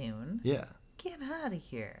Neptune? Yeah. Get out of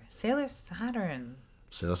here. Sailor Saturn.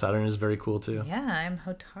 Sailor Saturn is very cool, too. Yeah, I'm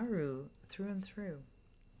Hotaru through and through.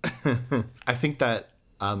 I think that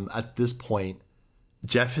at this point,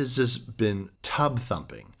 Jeff has just been tub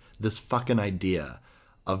thumping this fucking idea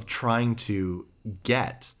of trying to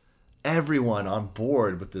get everyone on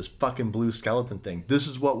board with this fucking blue skeleton thing. This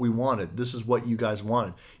is what we wanted. This is what you guys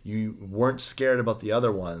wanted. You weren't scared about the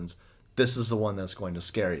other ones. This is the one that's going to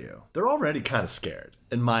scare you. They're already kind of scared,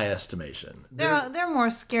 in my estimation. They're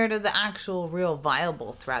more scared of the actual real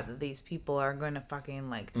viable threat that these people are going to fucking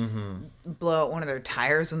blow out one of their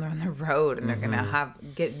tires when they're on the road and they're going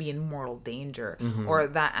to be in mortal danger, or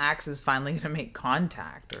that axe is finally going to make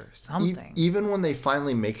contact or something. Even when they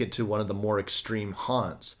finally make it to one of the more extreme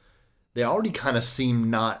haunts, they already kind of seem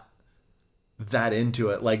not that into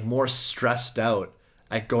it, like more stressed out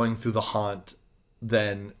at going through the haunt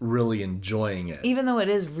than really enjoying it. Even though it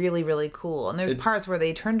is really, really cool. And there's parts where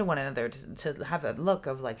they turn to one another to have that look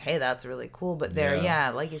of like, hey, that's really cool. But they're,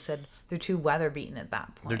 like you said, they're too weather beaten at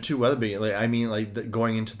that point. They're too weather beaten. Like, I mean,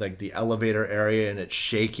 going into the elevator area and it's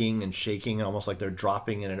shaking and almost like they're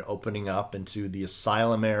dropping in and opening up into the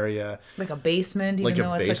asylum area. Like a basement, even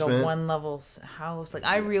though it's like a one-level house. Like,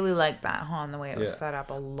 I really like that haunt, the way it was set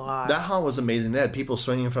up a lot. That haunt was amazing. They had people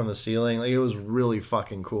swinging from the ceiling. Like, it was really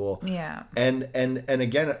fucking cool. Yeah. And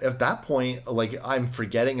again, at that point, like, I'm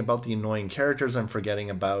forgetting about the annoying characters. I'm forgetting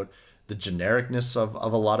about the genericness of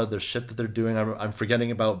a lot of the shit that they're doing. I'm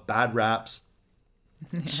forgetting about bad raps,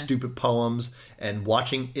 stupid poems, and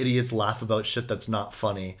watching idiots laugh about shit that's not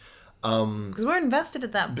funny. Because we're invested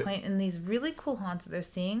at that point in these really cool haunts that they're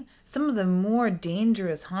seeing. Some of the more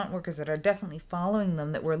dangerous haunt workers that are definitely following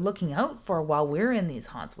them that we're looking out for while we're in these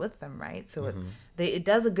haunts with them, right? So it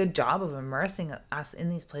does a good job of immersing us in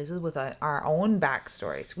these places with our own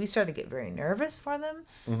backstory. So we start to get very nervous for them.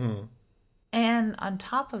 Mm-hmm. And on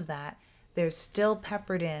top of that, there's still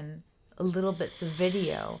peppered in little bits of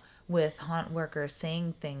video with haunt workers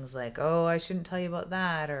saying things like, oh, I shouldn't tell you about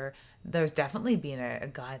that, or there's definitely been a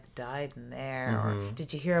guy that died in there, or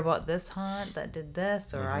did you hear about this haunt that did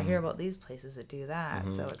this, or I hear about these places that do that.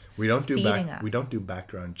 So it's we don't do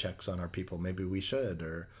background checks on our people. Maybe we should.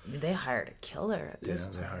 Or they hired a killer at this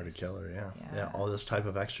place. They hired a killer. Yeah, all this type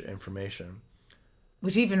of extra information.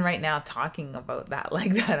 Which even right now, talking about that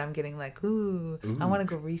like that, I'm getting like, ooh. I want to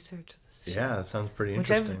go research this shit. Yeah, that sounds pretty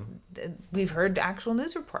interesting. We've heard actual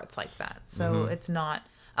news reports like that. So it's not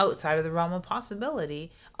outside of the realm of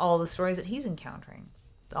possibility, all the stories that he's encountering.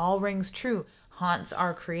 It all rings true. Haunts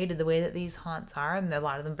are created the way that these haunts are, and a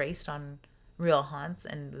lot of them based on real haunts,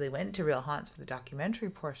 and they went to real haunts for the documentary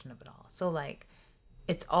portion of it all. So, like,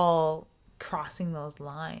 it's all crossing those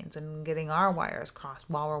lines and getting our wires crossed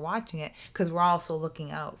while we're watching it, because we're also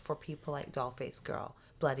looking out for people like Dollface Girl,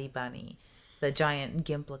 Bloody Bunny, the giant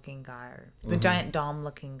gimp looking guy, or the giant Dom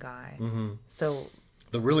looking guy. So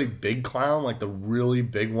The really big clown, like the really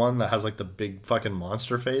big one that has like the big fucking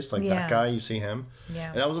monster face, like that guy, you see him. Yeah.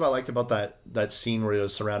 And that was what I liked about that scene where he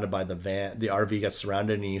was surrounded by the van, the RV gets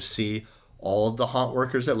surrounded, and you see all of the haunt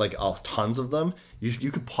workers there, like tons of them.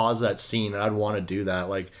 You could pause that scene, and I'd want to do that.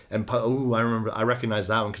 Like, and I recognize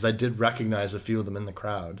that one because I did recognize a few of them in the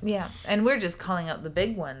crowd. yeah, and we're just calling out the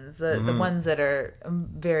big ones, the ones that are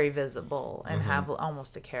very visible and have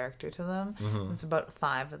almost a character to them. There's about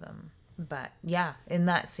 5 of them. But yeah, in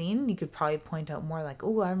that scene, you could probably point out more like,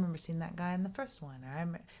 oh, I remember seeing that guy in the first one,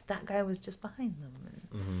 or that guy was just behind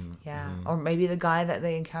them. And, or maybe the guy that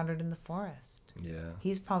they encountered in the forest. Yeah.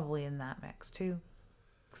 He's probably in that mix too,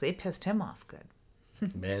 because they pissed him off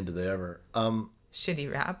good. Man, did they ever.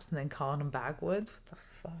 Shitty raps and then calling them backwoods. What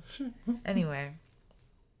the fuck? Anyway.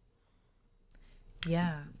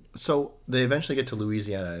 Yeah. So they eventually get to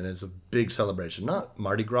Louisiana, and it's a big celebration. Not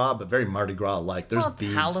Mardi Gras, but very Mardi Gras-like. There's Well, it's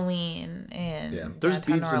beads. Halloween and There's downtown beads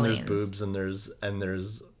and there's Orleans. boobs and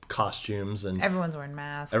there's costumes and Everyone's wearing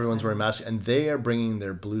masks. everyone's wearing masks, and they are bringing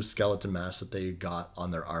their blue skeleton masks that they got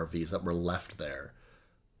on their RVs that were left there.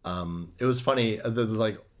 It was funny. They're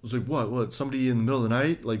like, it was like, what? Somebody in the middle of the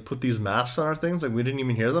night like put these masks on our things? Like we didn't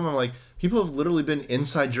even hear them. I'm like, people have literally been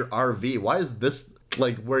inside your RV. Why is this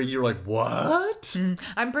like where you're like, what?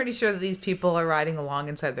 I'm pretty sure that these people are riding along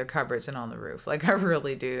inside their cupboards and on the roof. Like I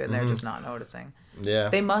really do, and they're just not noticing. Yeah.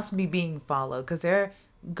 They must be being followed because they're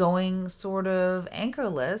going sort of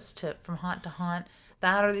anchorless from haunt to haunt.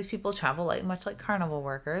 That or these people travel much like carnival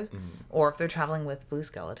workers, or if they're traveling with Blue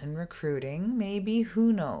Skeleton recruiting, maybe,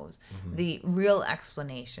 who knows the real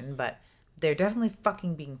explanation, but they're definitely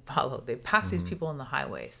fucking being followed. They pass these people on the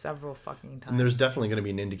highway several fucking times. And there's definitely going to be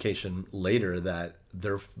an indication later that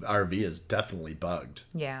their RV is definitely bugged.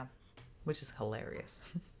 Yeah, which is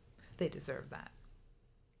hilarious. They deserve that.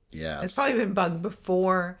 Yeah. It's probably been bugged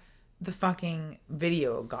before the fucking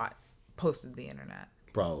video got posted to the internet.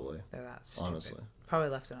 Probably. They're that stupid. Honestly. Probably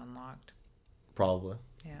left it unlocked. Probably.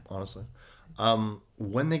 Yeah. Honestly.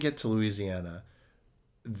 When they get to Louisiana,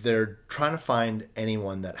 they're trying to find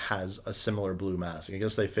anyone that has a similar blue mask. I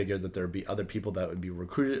guess they figured that there would be other people that would be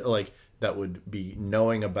recruited, like that would be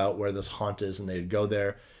knowing about where this haunt is, and they'd go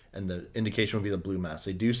there, and the indication would be the blue mask.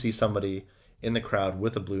 They do see somebody in the crowd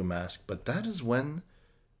with a blue mask, but that is when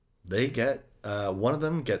they get one of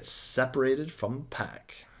them gets separated from the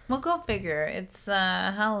pack. Well, go figure. It's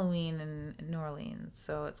Halloween in New Orleans,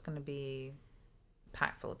 so it's going to be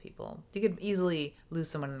packed full of people. You could easily lose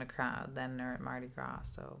someone in a crowd than they're at Mardi Gras,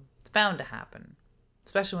 so it's bound to happen.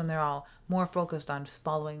 Especially when they're all more focused on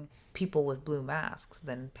following people with blue masks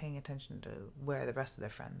than paying attention to where the rest of their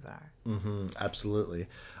friends are. Mm-hmm, absolutely.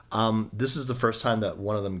 This is the first time that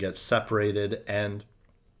one of them gets separated and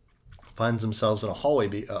finds themselves in a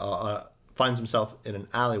hallway, finds himself in an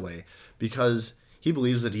alleyway because he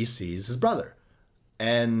believes that he sees his brother.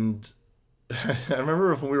 And I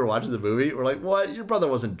remember when we were watching the movie, we're like, what? Your brother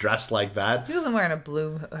wasn't dressed like that. He wasn't wearing a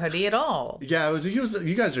blue hoodie at all. Yeah,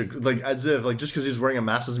 you guys are like, as if, like, just because he's wearing a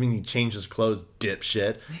mask doesn't mean he changed his clothes,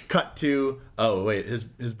 dipshit. Cut to, oh, wait, his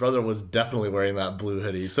brother was definitely wearing that blue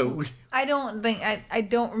hoodie. So I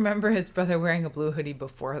don't remember his brother wearing a blue hoodie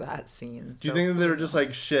before that scene. Do you think that they were just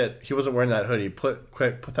like, shit, he wasn't wearing that hoodie. Put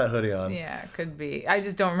that hoodie on. Yeah, could be. I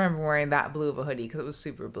just don't remember wearing that blue of a hoodie because it was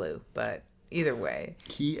super blue. But either way.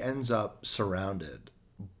 He ends up surrounded.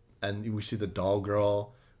 And we see the doll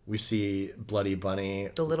girl. We see Bloody Bunny.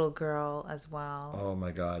 The little girl as well. Oh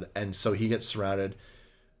my god. And so he gets surrounded.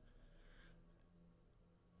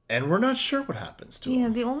 And we're not sure what happens to him. Yeah,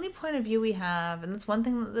 the only point of view we have, and that's one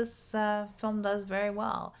thing that this film does very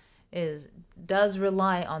well, does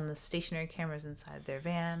rely on the stationary cameras inside their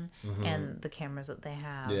van and the cameras that they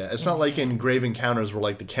have. Yeah, it's not like in Grave Encounters where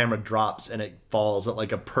like the camera drops and it falls at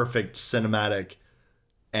like a perfect cinematic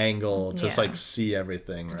angle to like see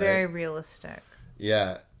everything. It's right? very realistic.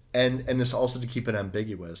 Yeah, and it's also to keep it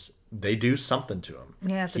ambiguous. They do something to him.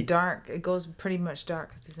 Yeah, it goes pretty much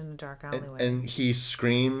dark because he's in a dark alleyway. And he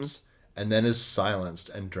screams and then is silenced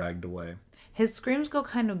and dragged away. His screams go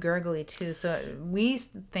kind of gurgly too, so we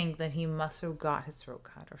think that he must have got his throat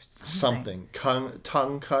cut or something.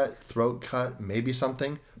 Tongue cut, throat cut, maybe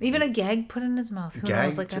something. Even a gag put in his mouth. Who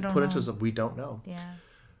knows? Like, I don't know. We don't know. Yeah.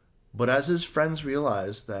 But as his friends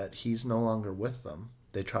realize that he's no longer with them,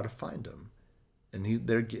 they try to find him, and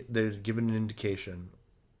they're given an indication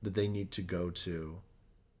that they need to go to.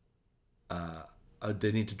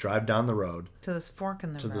 They need to drive down the road to this fork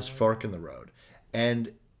in the road. This fork in the road,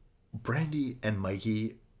 and Brandy and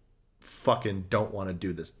Mikey fucking don't want to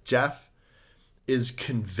do this. Jeff is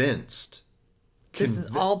convinced. This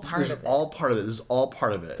is all part of it. This is all part of it. This is all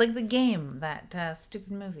part of it. It's like The Game, that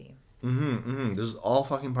stupid movie. This is all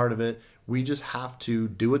fucking part of it. We just have to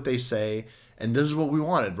do what they say, and this is what we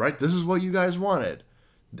wanted, right? This is what you guys wanted,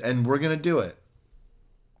 and we're gonna do it.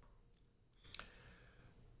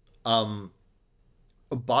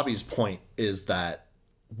 Bobby's point is that,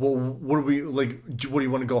 well, what do we like? What do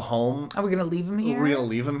you want to go home? Are we gonna leave him here? We're gonna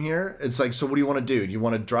leave him here. It's like, so what do you want to do? Do you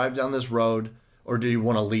want to drive down this road, or do you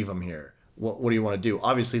want to leave him here? What do you want to do?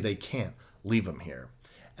 Obviously, they can't leave him here.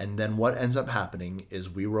 And then what ends up happening is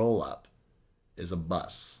we roll up, is a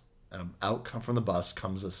bus, and out from the bus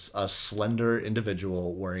comes a slender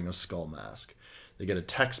individual wearing a skull mask. They get a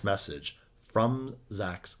text message from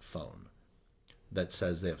Zach's phone that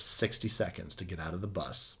says they have 60 seconds to get out of the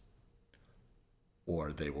bus,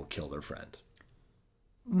 or they will kill their friend.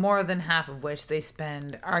 More than half of which they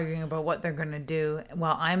spend arguing about what they're going to do,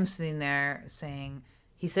 while I'm sitting there saying,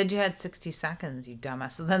 he said you had 60 seconds, you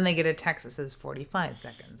dumbass. So then they get a text that says 45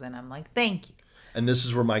 seconds. And I'm like, thank you. And this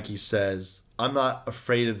is where Mikey says, I'm not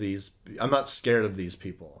scared of these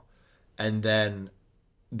people. And then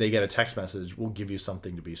they get a text message, we'll give you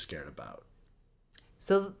something to be scared about.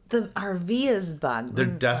 So the RV is bugged. They're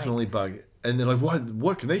definitely bugged. And they're like,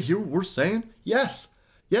 what? Can they hear what we're saying? Yes,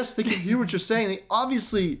 they can hear what you're saying. They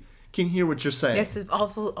obviously can hear what you're saying. Yes, it's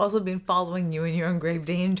also been following you and you're in grave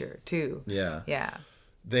danger, too. Yeah. Yeah.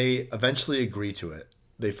 They eventually agree to it.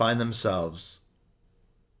 They find themselves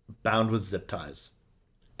bound with zip ties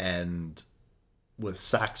and with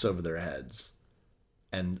sacks over their heads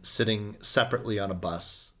and sitting separately on a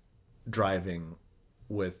bus, driving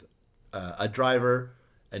with a driver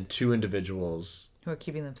and two individuals Who are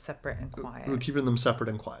keeping them separate and quiet. Who are keeping them separate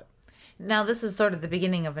and quiet. Now, this is sort of the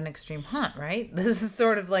beginning of an extreme hunt, right? This is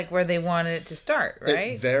sort of like where they wanted it to start,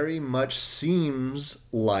 right? It very much seems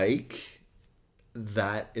like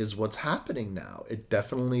that is what's happening now. It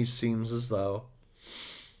definitely seems as though,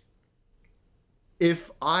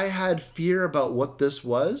 if I had fear about what this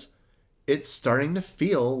was, it's starting to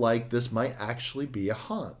feel like this might actually be a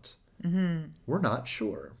haunt. Mm-hmm. We're not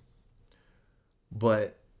sure.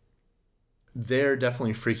 But they're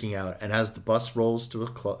definitely freaking out. And as the bus rolls to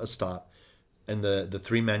a stop and the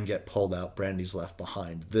three men get pulled out, Brandy's left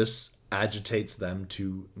behind. This agitates them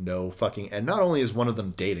to no fucking... And not only is one of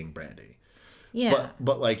them dating Brandy, yeah.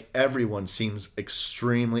 But like everyone seems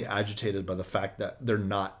extremely agitated by the fact that they're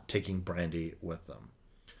not taking Brandy with them.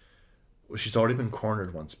 She's already been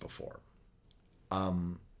cornered once before.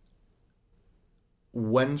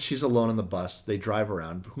 When she's alone on the bus, they drive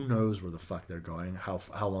around. Who knows where the fuck they're going, how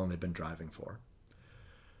long they've been driving for.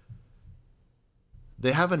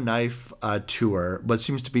 They have a knife tour, but it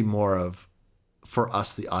seems to be more of for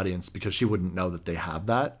us, the audience, because she wouldn't know that they have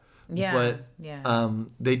that. Yeah. But yeah.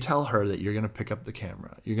 They tell her that you're going to pick up the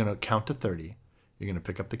camera. You're going to count to 30. You're going to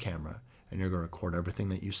pick up the camera and you're going to record everything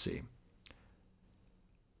that you see.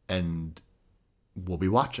 And we'll be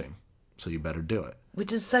watching. So you better do it.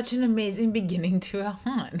 Which is such an amazing beginning to a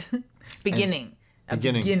haunt. Beginning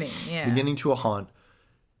to a haunt.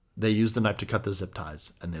 They use the knife to cut the zip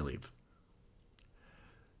ties and they leave.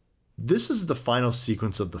 This is the final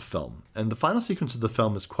sequence of the film. And the final sequence of the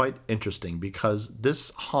film is quite interesting because this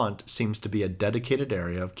haunt seems to be a dedicated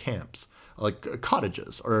area of camps, like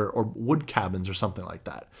cottages or wood cabins or something like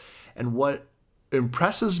that. And what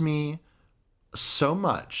impresses me so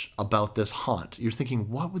much about this haunt, you're thinking,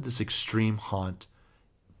 what would this extreme haunt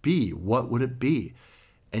be? What would it be?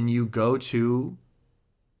 And you go to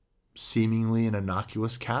seemingly an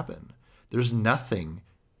innocuous cabin. There's nothing.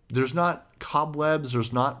 There's not cobwebs.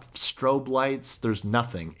 There's not strobe lights. There's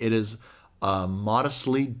nothing. It is a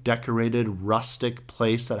modestly decorated, rustic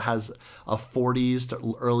place that has a 40s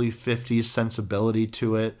to early 50s sensibility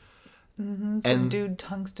to it. Mm-hmm. Subdued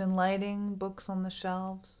tungsten lighting, books on the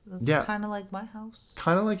shelves. It's kind of like my house.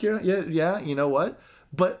 Kind of like yeah. You know what?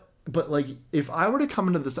 But like, if I were to come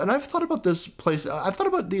into this, and I've thought about this place, I've thought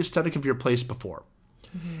about the aesthetic of your place before.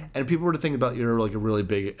 Mm-hmm. And people were to think about you're like a really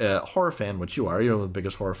big horror fan, which you are. You're the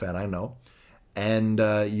biggest horror fan I know. And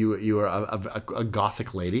you are a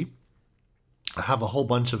gothic lady. I have a whole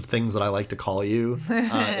bunch of things that I like to call you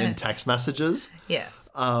in text messages. Yes.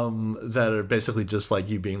 That are basically just like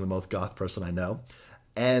you being the most goth person I know.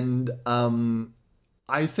 And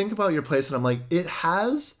I think about your place and I'm like,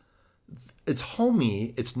 it's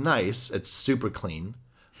homey, it's nice, it's super clean.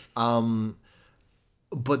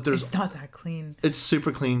 But it's not that clean. It's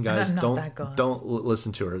super clean, guys. Don't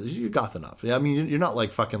listen to her. You're goth enough. Yeah, I mean, you're not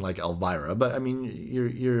like fucking like Elvira, but I mean,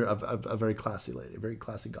 you're a very classy lady, a very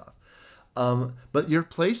classy goth. But your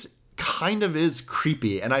place kind of is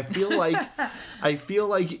creepy. And I feel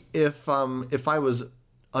like if I was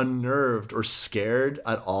unnerved or scared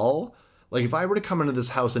at all, like if I were to come into this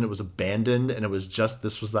house and it was abandoned and it was just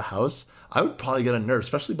this was the house, I would probably get unnerved,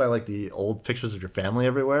 especially by like the old pictures of your family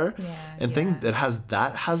everywhere. And thing that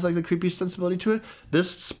has like the creepy sensibility to it.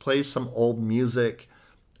 This plays some old music,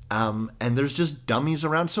 and there's just dummies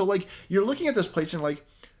around. So like you're looking at this place and like,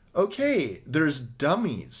 okay, there's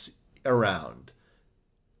dummies around.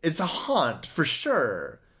 It's a haunt for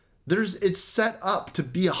sure. It's set up to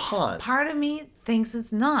be a haunt. Part of me thinks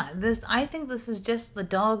it's not. I think this is just the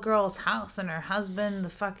doll girl's house, and her husband, the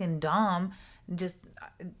fucking Dom, just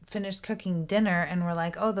finished cooking dinner, and we're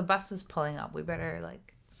like, oh, the bus is pulling up. We better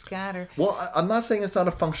like scatter. Well, I'm not saying it's not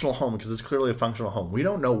a functional home, because it's clearly a functional home. We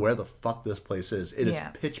don't know where the fuck this place is. It is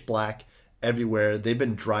pitch black everywhere. They've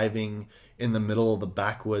been driving in the middle of the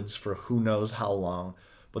backwoods for who knows how long.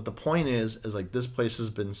 But the point is like this place has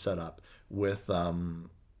been set up with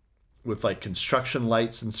like construction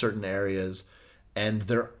lights in certain areas, and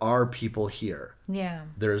there are people here. Yeah.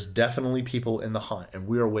 There's definitely people in the haunt, and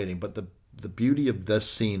we are waiting. But the beauty of this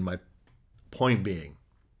scene, my point being,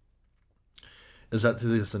 is that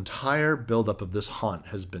this entire buildup of this haunt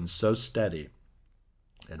has been so steady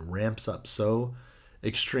and ramps up so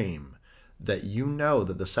extreme that you know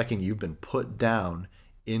that the second you've been put down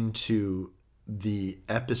into the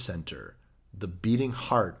epicenter, the beating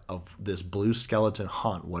heart of this blue skeleton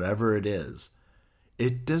haunt, whatever it is,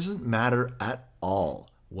 it doesn't matter at all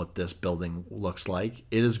what this building looks like.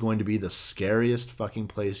 It is going to be the scariest fucking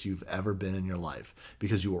place you've ever been in your life,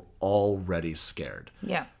 because you are already scared.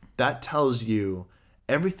 Yeah. That tells you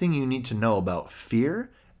everything you need to know about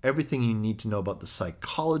fear, everything you need to know about the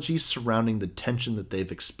psychology surrounding the tension that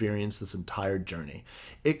they've experienced this entire journey.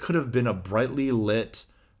 It could have been a brightly lit,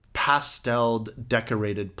 pasteled,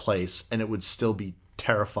 decorated place, and it would still be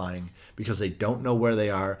terrifying, because they don't know where they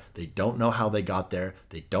are, they don't know how they got there,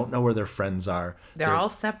 they don't know where their friends are. They're all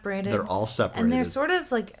separated. They're all separated. And they're sort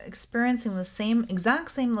of like experiencing the exact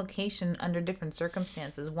same location under different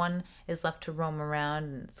circumstances. One is left to roam around,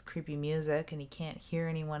 and it's creepy music, and he can't hear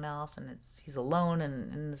anyone else, and he's alone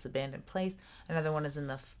in this abandoned place. Another one is in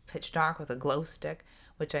the pitch dark with a glow stick,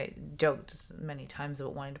 which I joked many times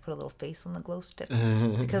about wanting to put a little face on the glow stick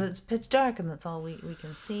because it's pitch dark and that's all we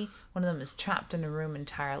can see. One of them is trapped in a room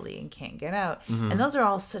entirely and can't get out. And those are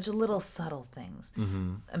all such little subtle things.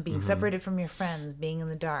 And being separated from your friends, being in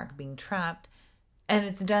the dark, being trapped. And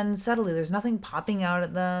it's done subtly. There's nothing popping out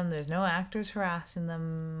at them. There's no actors harassing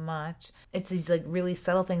them much. It's these like really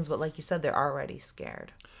subtle things, but like you said, they're already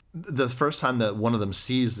scared. The first time that one of them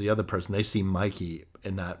sees the other person, they see Mikey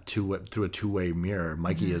in that through a two-way mirror.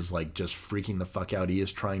 Mikey is like just freaking the fuck out. He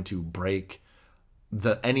is trying to break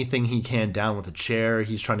anything he can down with a chair.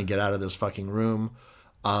 He's trying to get out of this fucking room.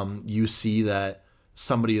 You see that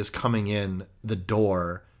somebody is coming in the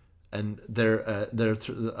door, and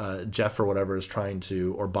Jeff or whatever is trying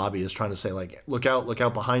to, or Bobby is trying to say like, look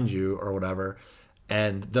out behind you or whatever.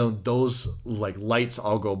 And those like lights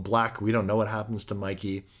all go black. We don't know what happens to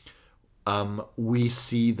Mikey. We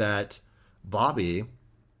see that Bobby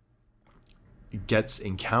gets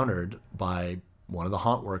encountered by one of the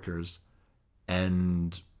haunt workers,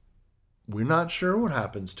 and we're not sure what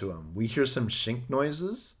happens to him. We hear some shink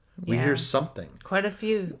noises. We hear something. Quite a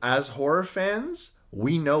few. As horror fans,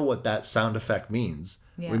 we know what that sound effect means.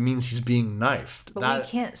 Yeah. It means he's being knifed. But we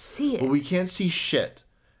can't see it. But we can't see shit.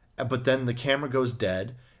 But then the camera goes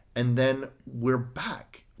dead, and then we're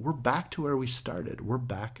back. We're back to where we started. We're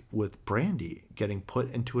back with Brandy getting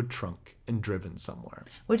put into a trunk and driven somewhere.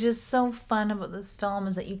 Which is so fun about this film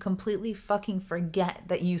is that you completely fucking forget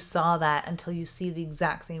that you saw that until you see the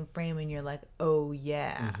exact same frame and you're like, oh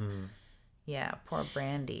yeah. Yeah, poor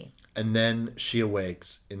Brandy. And then she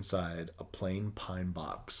awakes inside a plain pine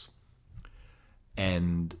box.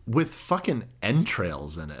 And with fucking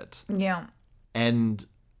entrails in it. Yeah. And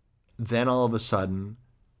then all of a sudden,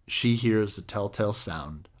 she hears the telltale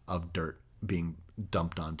sound of dirt being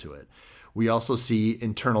dumped onto it. We also see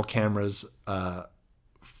internal cameras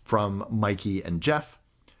from Mikey and Jeff.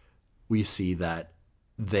 We see that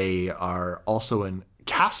they are also in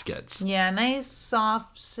caskets. Yeah, nice,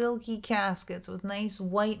 soft, silky caskets with nice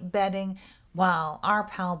white bedding, while our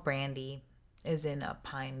pal Brandy is in a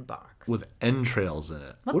pine box. With entrails in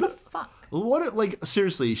it. What the fuck? Like,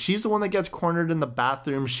 seriously, she's the one that gets cornered in the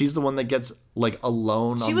bathroom. She's the one that gets, like,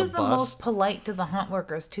 alone on the bus. She was the most polite to the haunt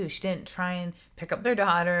workers, too. She didn't try and pick up their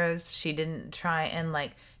daughters. She didn't try and,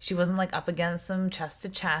 like, she wasn't, like, up against them chest to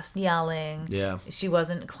chest yelling. Yeah. She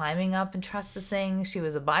wasn't climbing up and trespassing. She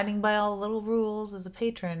was abiding by all the little rules as a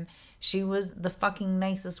patron. She was the fucking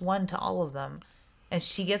nicest one to all of them. and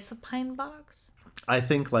she gets the pine box. I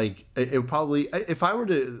think like it would probably, if I were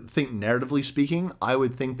to think narratively speaking, I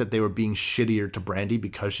would think that they were being shittier to Brandy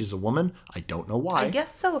because she's a woman. I don't know why. I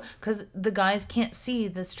guess so, because the guys can't see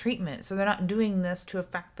this treatment, so they're not doing this to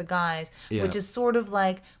affect the guys, which is sort of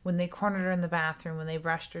like when they cornered her in the bathroom, when they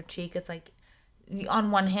brushed her cheek. It's like,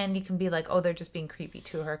 on one hand, you can be like, oh, they're just being creepy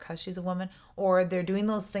to her because she's a woman, or they're doing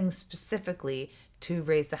those things specifically to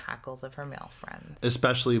raise the hackles of her male friends.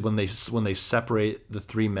 Especially when they separate the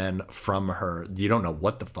three men from her. You don't know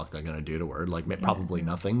what the fuck they're going to do to her. Like, probably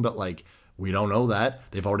nothing, but like, we don't know that.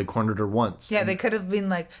 They've already cornered her once. Yeah, they could have been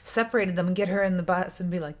like, separated them and get her in the bus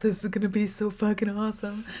and be like, this is going to be so fucking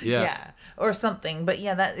awesome. Yeah. Or something. But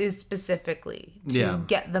yeah, that is specifically to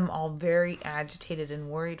get them all very agitated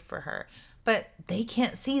and worried for her. But they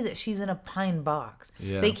can't see that she's in a pine box.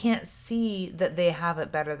 Yeah. They can't see that they have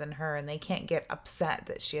it better than her, and they can't get upset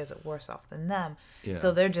that she has it worse off than them. Yeah.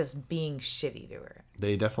 So they're just being shitty to her.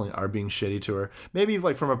 They definitely are being shitty to her. Maybe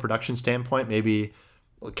like from a production standpoint, maybe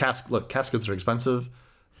caskets are expensive.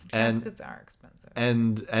 Caskets are expensive.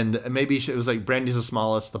 And maybe it was like Brandy's the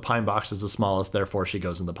smallest, the pine box is the smallest, therefore she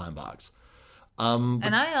goes in the pine box.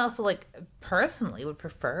 And I also like personally would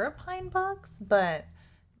prefer a pine box, but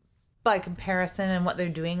by comparison and what they're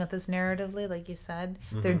doing with this narratively, like you said,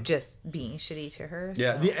 they're just being shitty to her. So.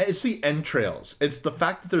 Yeah, it's the entrails. It's the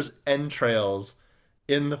fact that there's entrails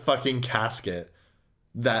in the fucking casket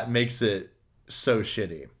that makes it so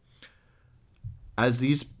shitty. As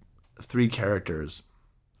these three characters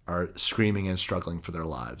are screaming and struggling for their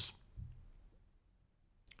lives,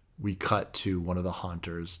 we cut to one of the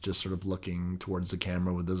haunters just sort of looking towards the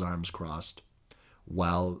camera with his arms crossed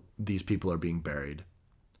while these people are being buried.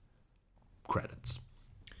 Credits.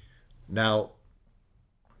 Now,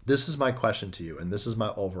 this is my question to you, and this is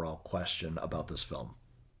my overall question about this film.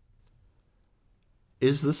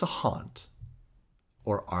 Is this a haunt,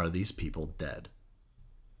 or are these people dead?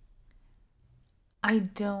 I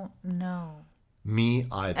don't know. Me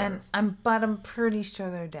either. But I'm pretty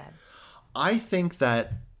sure they're dead. I think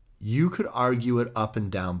that you could argue it up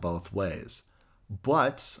and down both ways,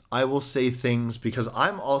 but I will say things because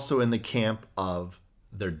I'm also in the camp of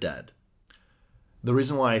they're dead. The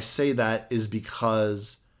reason why I say that is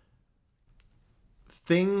because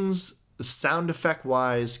things, sound effect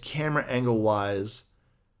wise, camera angle wise,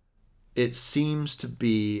 it seems to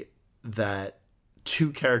be that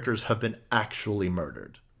two characters have been actually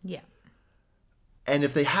murdered. Yeah. And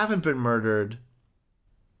if they haven't been murdered,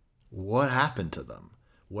 what happened to them?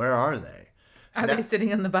 Where are they? Are they sitting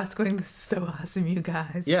in the bus going, this is so awesome, you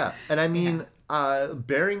guys? Yeah. And I mean,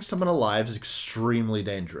 burying someone alive is extremely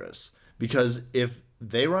dangerous. Because if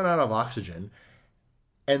they run out of oxygen,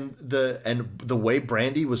 and the way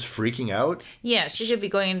Brandy was freaking out, yeah, she could be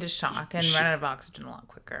going into shock and run out of oxygen a lot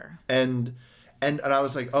quicker. And I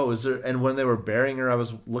was like, oh, is there? And when they were burying her, I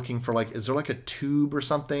was looking for like, is there like a tube or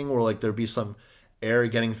something, or like there'd be some air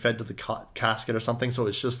getting fed to the casket or something? So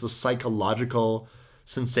it's just the psychological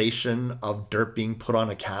sensation of dirt being put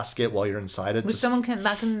on a casket while you're inside it. Which someone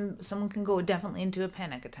can go definitely into a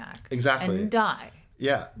panic attack. Exactly. And die.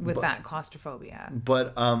 Yeah. With that claustrophobia.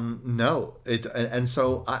 But no. And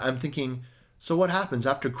so I'm thinking, so what happens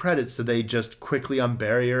after credits? Do they just quickly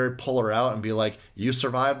unbury her, pull her out, and be like, you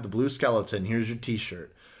survived the blue skeleton, here's your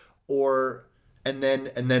t-shirt? Or and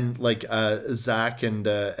then like Zach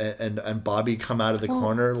and Bobby come out of the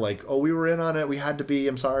corner like, oh, we were in on it, we had to be,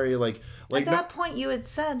 I'm sorry, like at that point you had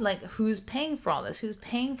said, like, who's paying for all this? Who's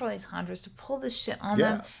paying for these hunters to pull this shit on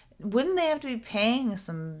them? Wouldn't they have to be paying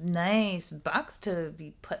some nice bucks to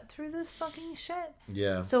be put through this fucking shit?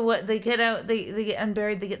 Yeah. So what, they get out, they get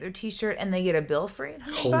unburied, they get their t-shirt, and they get a bill for $800?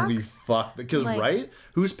 Holy fuck. Because, like, right?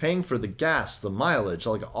 Who's paying for the gas, the mileage,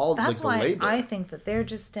 like all like the labor? That's why I think that they're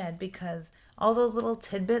just dead, because all those little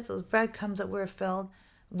tidbits, those breadcrumbs that were filled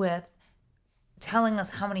with telling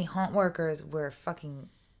us how many haunt workers were fucking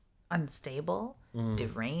unstable,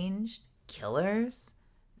 deranged, killers,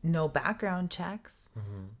 no background checks.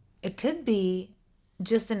 It could be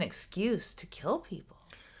just an excuse to kill people.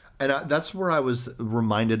 And that's where I was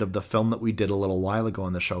reminded of the film that we did a little while ago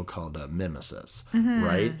on the show called Mimesis,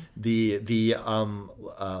 right? The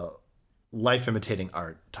life imitating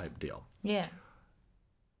art type deal. Yeah.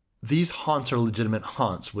 These haunts are legitimate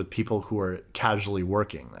haunts with people who are casually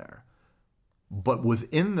working there. But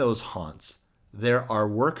within those haunts, there are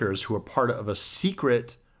workers who are part of a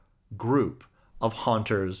secret group of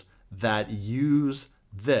haunters that use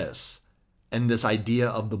this and this idea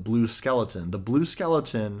of the blue skeleton. The blue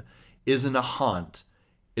skeleton isn't a haunt,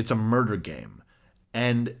 it's a murder game.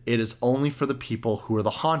 And it is only for the people who are the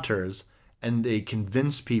haunters, and they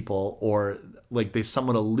convince people, or like they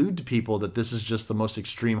somewhat allude to people that this is just the most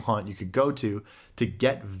extreme haunt you could go to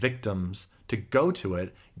get victims to go to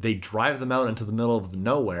it. They drive them out into the middle of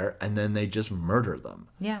nowhere and then they just murder them.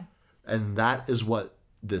 Yeah. And that is what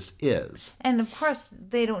this is. And of course,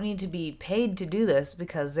 they don't need to be paid to do this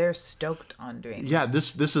because they're stoked on doing Yeah,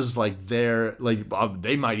 this is like their, like,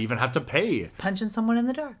 they might even have to pay. punching someone in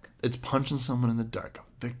the dark. It's punching someone in the dark.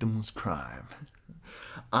 A victimless crime.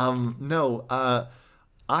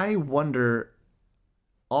 I wonder,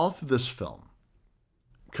 all through this film,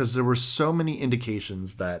 because there were so many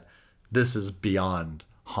indications that this is beyond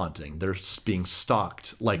haunting. They're being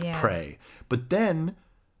stalked like prey. But then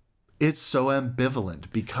it's so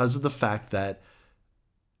ambivalent because of the fact that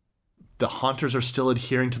the haunters are still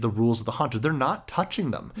adhering to the rules of the haunter. They're not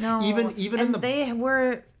touching them. No, Even in the... they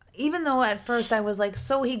were... Even though at first I was like,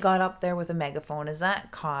 so he got up there with a megaphone. Is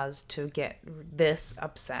that cause to get this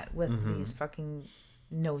upset with these fucking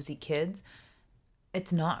nosy kids?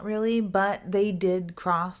 It's not really, but they did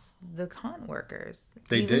cross the haunt workers.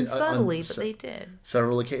 They Even did, subtly, but they did.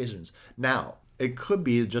 Several occasions. Now, it could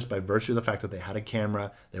be just by virtue of the fact that they had a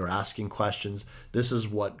camera, they were asking questions. This is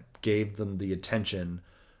what gave them the attention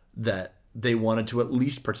that they wanted to at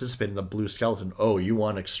least participate in the Blue Skeleton. Oh, you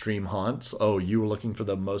want extreme haunts? Oh, you were looking for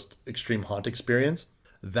the most extreme haunt experience?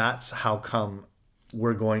 That's how come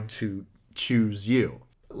we're going to choose you.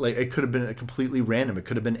 Like, it could have been completely random. It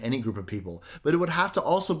could have been any group of people. But it would have to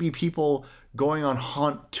also be people going on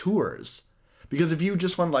haunt tours. Because if you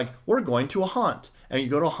just went like, we're going to a haunt, and you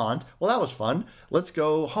go to a haunt, well, that was fun. Let's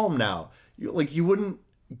go home now. You wouldn't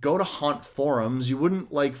go to haunt forums. You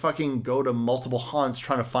wouldn't like fucking go to multiple haunts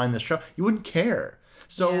trying to find this show. You wouldn't care.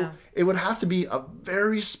 So it would have to be a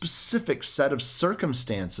very specific set of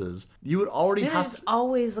circumstances. You would already have to...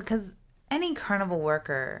 always, because any carnival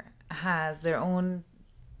worker has their own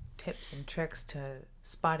tips and tricks to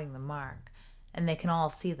spotting the mark, and they can all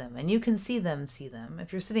see them, and you can see them.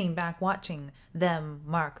 If you're sitting back watching them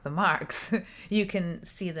mark the marks, you can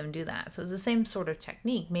see them do that. So it's the same sort of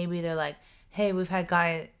technique. Maybe they're like, hey, we've had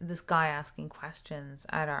this guy asking questions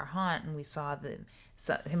at our haunt, and we saw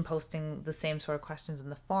him posting the same sort of questions in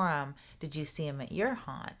the forum. Did you see him at your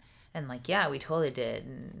haunt? And like, yeah, we totally did.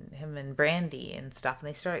 And him and Brandy and stuff. And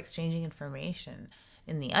they start exchanging information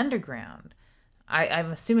in the underground.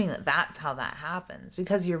 I'm assuming that that's how that happens,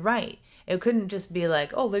 because you're right. It couldn't just be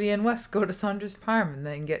like, oh, Lydia and Wes go to Saunders Farm and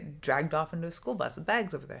then get dragged off into a school bus with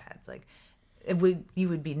bags over their heads. Like, you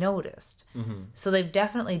would be noticed. So they've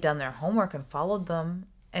definitely done their homework and followed them,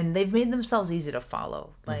 and they've made themselves easy to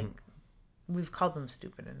follow. Like, we've called them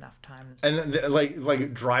stupid enough times. And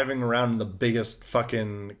like driving around in the biggest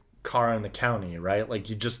fucking car in the county, right? Like,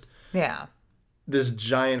 you just... Yeah. This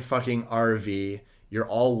giant fucking RV... You're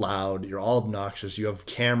all loud. You're all obnoxious. You have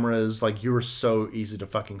cameras. Like, you were so easy to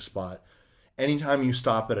fucking spot. Anytime you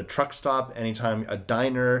stop at a truck stop, anytime a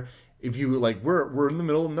diner, if you like, we're in the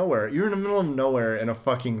middle of nowhere. You're in the middle of nowhere in a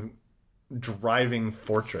fucking driving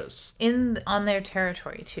fortress. On their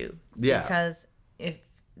territory too. Yeah. Because if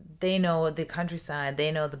they know the countryside, they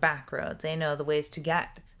know the back roads, they know the ways to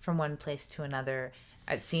get from one place to another.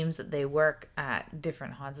 It seems that they work at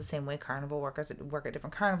different haunts the same way carnival workers work at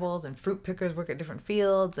different carnivals, and fruit pickers work at different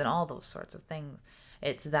fields, and all those sorts of things.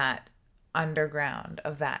 It's that underground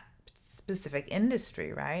of that specific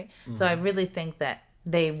industry, right? So I really think that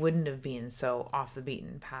they wouldn't have been so off the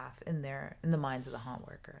beaten path in the minds of the haunt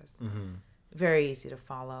workers. Very easy to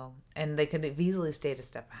follow, and they could have easily stayed a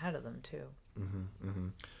step ahead of them too.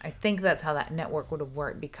 I think that's how that network would have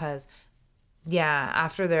worked, because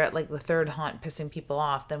after they're at like the third haunt pissing people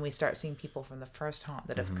off, then we start seeing people from the first haunt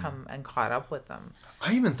that have come and caught up with them.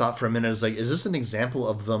 I even thought for a minute, I was like, is this an example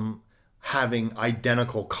of them having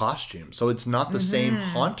identical costumes? So it's not the same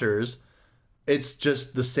haunters, it's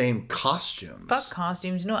just the same costumes. Fuck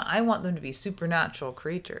costumes. You know what? I want them to be supernatural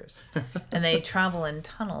creatures. And they travel in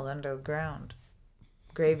tunnels underground,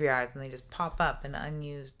 graveyards, and they just pop up in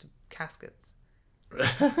unused caskets.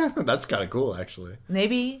 That's kind of cool, actually.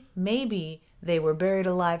 Maybe they were buried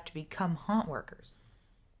alive to become haunt workers.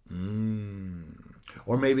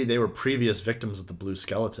 Or maybe they were previous victims of the Blue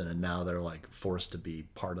Skeleton, and now they're like forced to be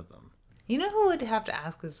part of them. You know who would have to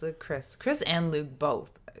ask is Chris. Chris and Luke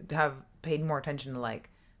both have paid more attention to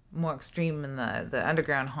like more extreme in the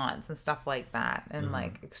underground haunts and stuff like that, and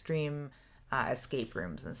like extreme escape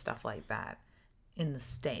rooms and stuff like that in the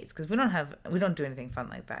States, because we don't do anything fun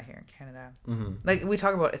like that here in Canada. Like, we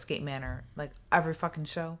talk about Escape Manor like every fucking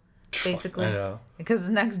show, basically. I know, because it's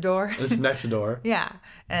next door. It's next door. Yeah,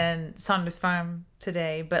 and Saunders Farm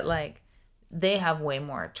today, but like they have way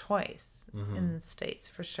more choice in the States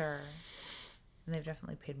for sure. And they've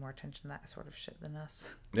definitely paid more attention to that sort of shit than us.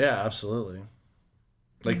 Yeah, absolutely.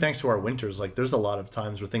 Like, thanks to our winters, like, there's a lot of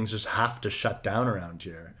times where things just have to shut down around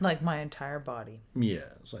here. Like my entire body.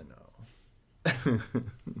 Yes, I know.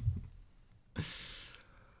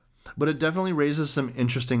 But it definitely raises some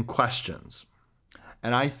interesting questions.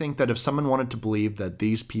 And I think that if someone wanted to believe that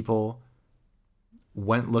these people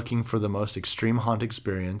went looking for the most extreme haunt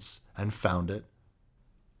experience and found it,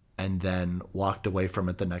 and then walked away from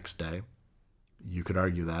it the next day, you could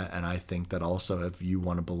argue that. And I think that also if you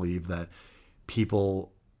want to believe that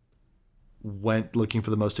people went looking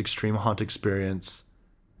for the most extreme haunt experience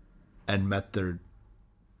and met their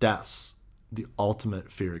deaths, the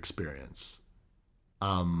ultimate fear experience,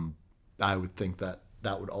 I would think that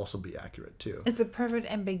that would also be accurate too. It's a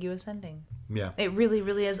perfect ambiguous ending. Yeah. It really,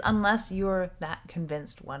 really is, unless you're that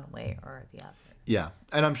convinced one way or the other. Yeah.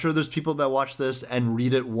 And I'm sure there's people that watch this and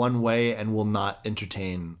read it one way and will not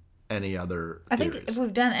entertain any other I theories. think if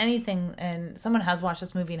we've done anything and someone has watched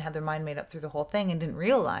this movie and had their mind made up through the whole thing and didn't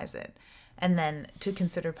realize it, and then to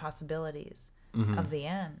consider possibilities of the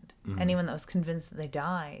end, anyone that was convinced that they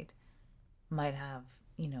died might have,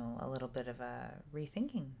 you know, a little bit of a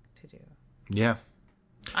rethinking to do. Yeah.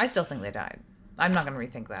 I still think they died. I'm not going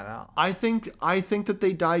to rethink that at all. I think that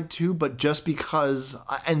they died too, but just because,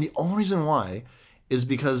 and the only reason why is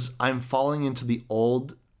because I'm falling into the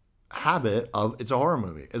old habit of it's a horror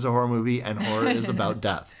movie. It's a horror movie, and horror is about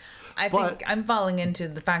death. I think I'm falling into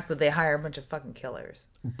the fact that they hire a bunch of fucking killers.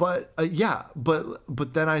 But yeah,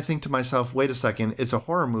 but then I think to myself, wait a second, it's a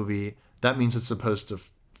horror movie. That means it's supposed to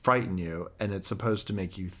frighten you, and it's supposed to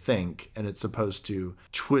make you think, and it's supposed to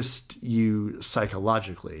twist you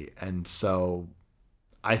psychologically. And so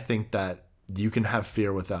I think that you can have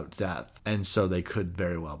fear without death, and so they could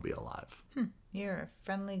very well be alive. You're a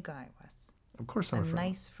friendly guy, Wes. Of course I'm a friend.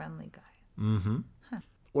 Nice, friendly guy.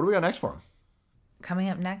 What do we got next for him? Coming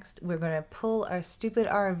up next, we're going to pull our stupid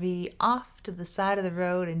RV off to the side of the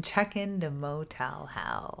road and check into Motel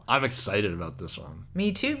Hell. I'm excited about this one.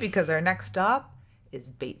 Me too, because our next stop is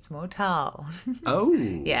Bates Motel. Oh.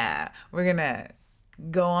 Yeah, we're going to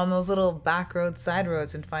go on those little back roads, side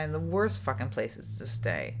roads, and find the worst fucking places to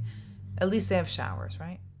stay. At least they have showers,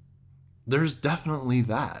 right? There's definitely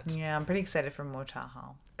that. Yeah, I'm pretty excited for Motel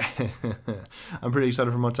Hell. I'm pretty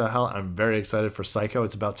excited for Motel Hell. I'm very excited for Psycho.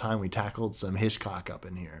 It's about time we tackled some Hitchcock up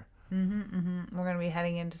in here. We're going to be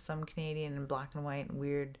heading into some Canadian and black and white and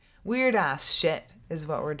weird ass shit is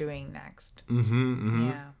what we're doing next.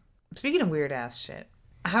 Yeah. Speaking of weird ass shit,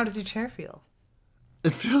 how does your chair feel?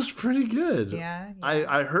 It feels pretty good. Yeah.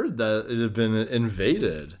 I heard that it had been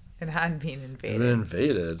invaded. It hadn't been It invaded. had been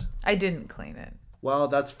invaded. I didn't clean it. Well,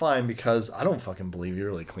 that's fine because I don't fucking believe you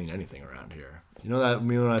really clean anything around here. You know that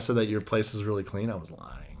when I said that your place is really clean, I was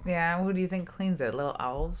lying. Yeah, who do you think cleans it? Little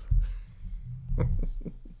owls?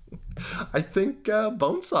 I think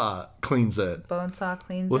Bonesaw cleans it. Bonesaw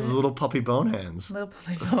cleans With it? his little puppy bone hands. Little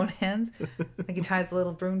puppy bone hands? Like he ties a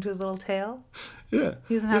little broom to his little tail? Yeah.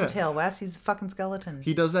 He doesn't have a tail, Wes. He's a fucking skeleton.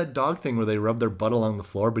 He does that dog thing where they rub their butt along the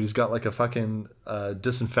floor, but he's got like a fucking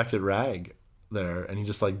disinfected rag there, and he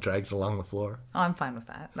just like drags it along the floor. Oh, I'm fine with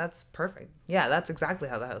that. That's perfect. Yeah, that's exactly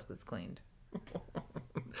how the house gets cleaned.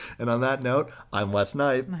 And on that note, I'm Wes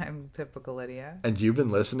Knight, I'm typical Lydia. and you've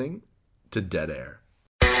been listening to Dead Air.